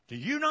 Do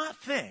you not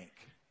think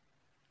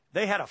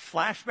they had a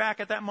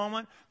flashback at that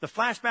moment? The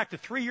flashback to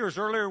 3 years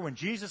earlier when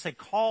Jesus had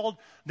called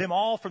them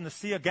all from the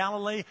Sea of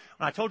Galilee.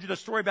 When I told you the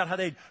story about how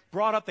they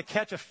brought up the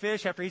catch of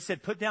fish after he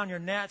said, "Put down your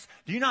nets."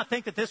 Do you not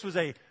think that this was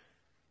a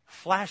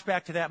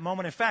flashback to that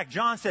moment? In fact,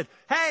 John said,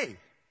 "Hey,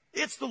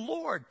 it's the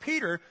Lord."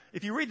 Peter,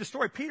 if you read the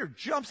story, Peter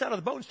jumps out of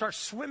the boat and starts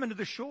swimming to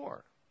the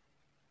shore.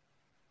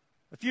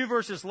 A few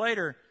verses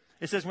later,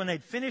 it says, when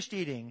they'd finished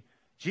eating,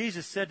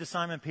 Jesus said to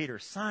Simon Peter,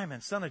 "Simon,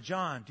 son of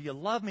John, do you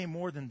love me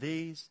more than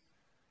these?"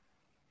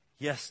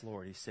 "Yes,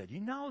 Lord," he said. "You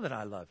know that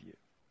I love you."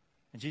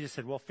 And Jesus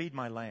said, "Well, feed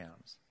my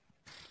lambs."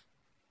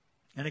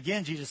 And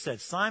again, Jesus said,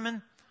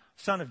 "Simon,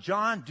 son of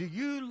John, do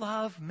you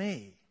love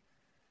me?"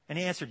 And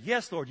he answered,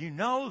 "Yes, Lord, you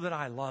know that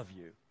I love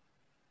you."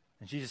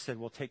 And Jesus said,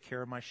 "Well, take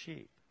care of my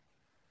sheep."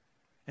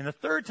 And the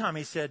third time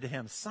he said to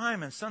him,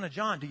 "Simon, son of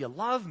John, do you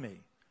love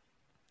me?"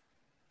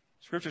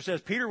 Scripture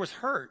says Peter was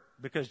hurt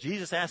because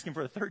Jesus asked him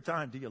for the third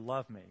time, "Do you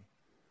love me?"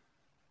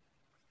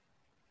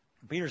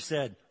 Peter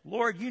said,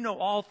 "Lord, you know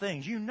all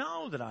things. You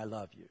know that I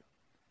love you."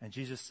 And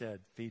Jesus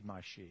said, "Feed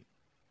my sheep."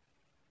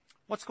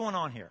 What's going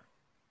on here?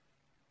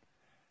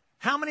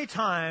 How many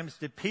times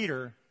did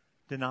Peter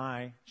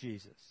deny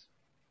Jesus?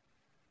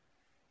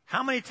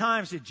 How many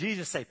times did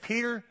Jesus say,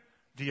 "Peter,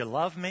 do you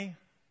love me?"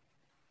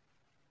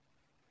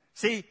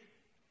 See,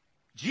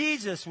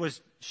 Jesus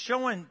was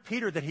showing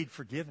Peter that he'd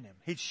forgiven him.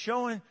 He'd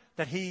shown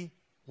that he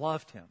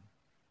loved him.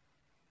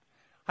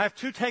 I have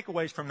 2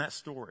 takeaways from that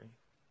story.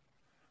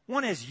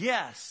 One is,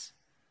 yes,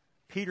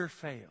 Peter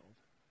failed.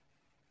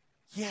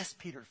 Yes,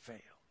 Peter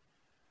failed.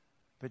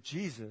 But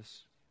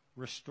Jesus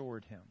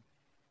restored him.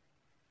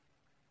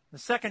 The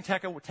second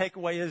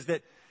takeaway is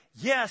that,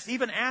 yes,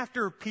 even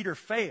after Peter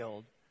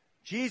failed,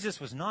 Jesus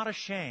was not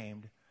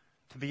ashamed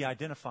to be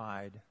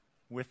identified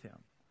with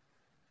him.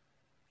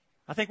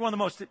 I think one of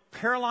the most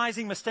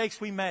paralyzing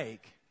mistakes we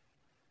make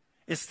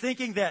is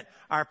thinking that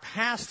our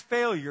past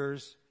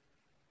failures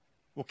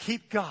will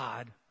keep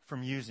God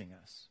from using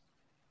us.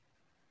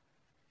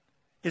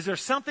 Is there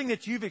something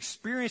that you've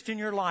experienced in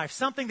your life,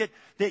 something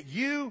that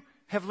you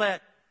have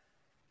let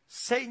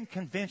Satan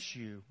convince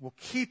you will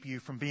keep you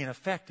from being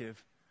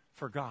effective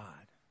for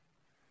God?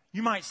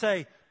 You might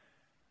say,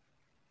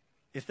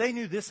 if they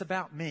knew this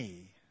about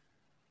me,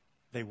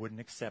 they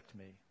wouldn't accept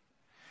me.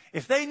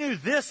 If they knew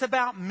this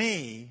about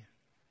me,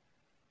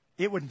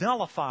 it would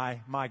nullify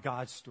my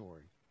God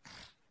story.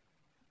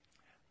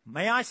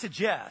 May I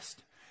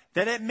suggest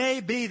that it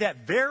may be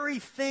that very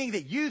thing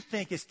that you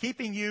think is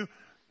keeping you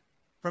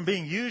from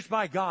being used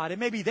by God, it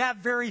may be that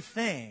very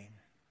thing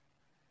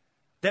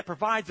that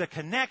provides a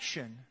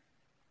connection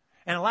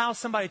and allows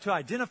somebody to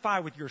identify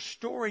with your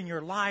story in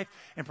your life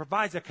and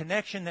provides a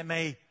connection that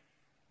may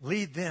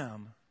lead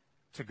them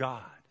to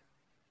God.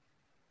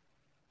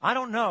 I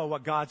don't know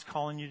what God's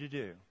calling you to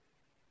do.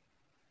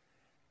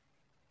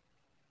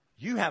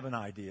 You have an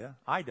idea.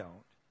 I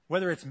don't.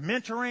 Whether it's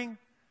mentoring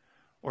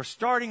or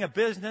starting a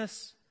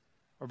business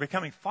or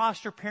becoming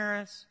foster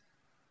parents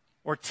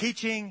or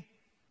teaching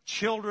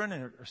children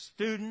or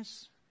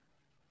students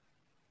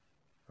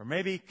or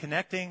maybe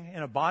connecting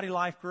in a body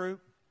life group.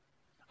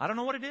 I don't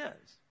know what it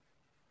is.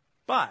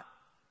 But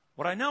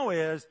what I know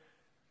is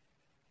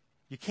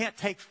you can't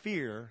take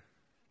fear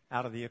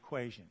out of the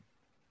equation.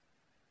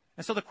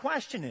 And so the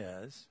question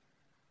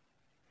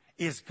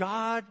is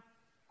God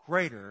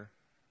greater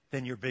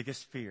than your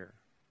biggest fear?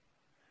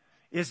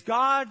 Is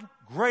God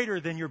greater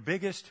than your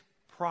biggest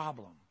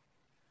problem?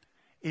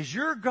 Is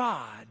your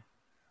God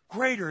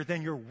greater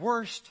than your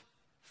worst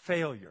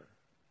failure?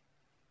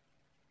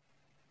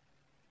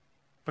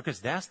 Because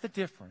that's the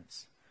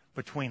difference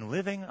between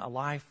living a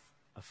life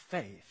of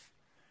faith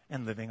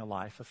and living a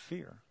life of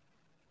fear.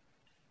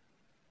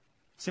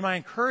 See, my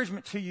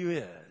encouragement to you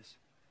is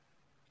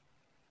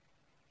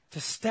to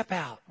step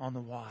out on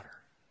the water,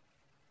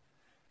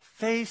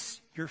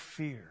 face your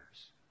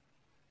fears,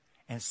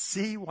 and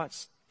see what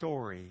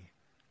story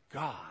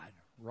God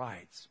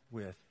writes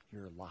with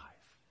your life.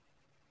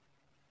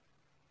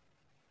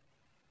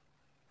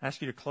 I ask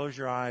you to close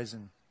your eyes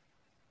and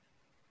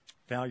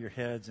bow your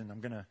heads, and I'm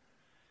going to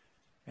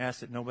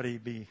ask that nobody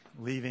be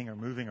leaving or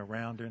moving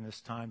around during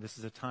this time. This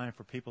is a time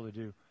for people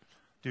to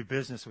do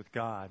business with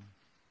God.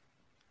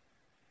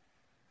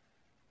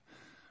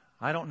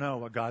 I don't know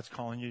what God's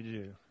calling you to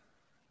do.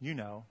 You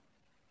know.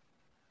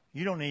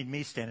 You don't need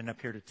me standing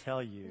up here to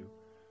tell you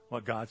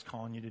what God's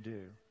calling you to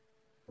do.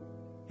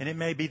 And it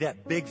may be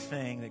that big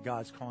thing that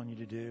God's calling you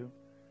to do,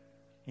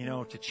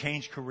 to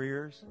change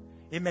careers.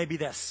 It may be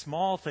that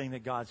small thing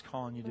that God's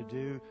calling you to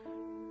do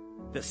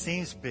that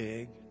seems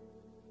big,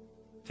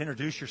 to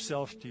introduce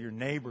yourself to your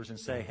neighbors and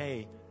say,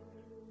 hey,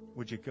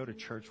 would you go to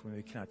church with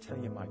me? Can I tell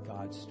you my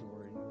God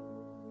story?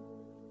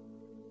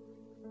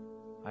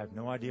 I have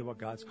no idea what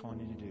God's calling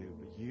you to do,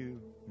 but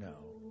you know.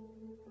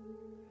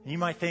 And you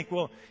might think,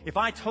 well, if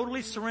I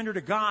totally surrender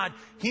to God,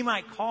 He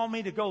might call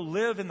me to go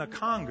live in the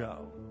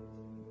Congo.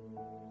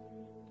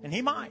 And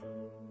He might.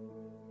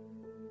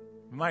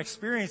 My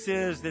experience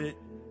is that it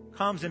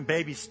comes in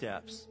baby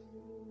steps.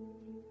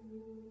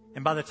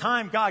 And by the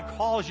time God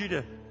calls you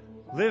to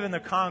live in the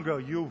Congo,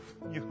 you'll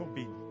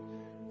be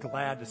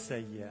glad to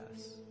say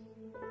yes.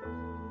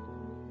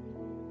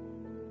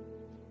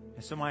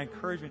 And so my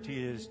encouragement to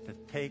you is to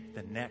take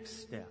the next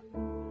step.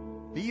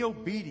 Be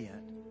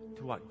obedient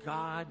to what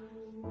God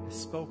has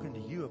spoken to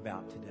you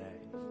about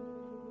today.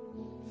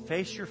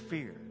 Face your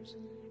fears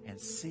and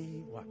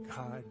see what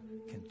God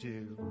can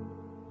do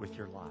with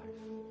your life.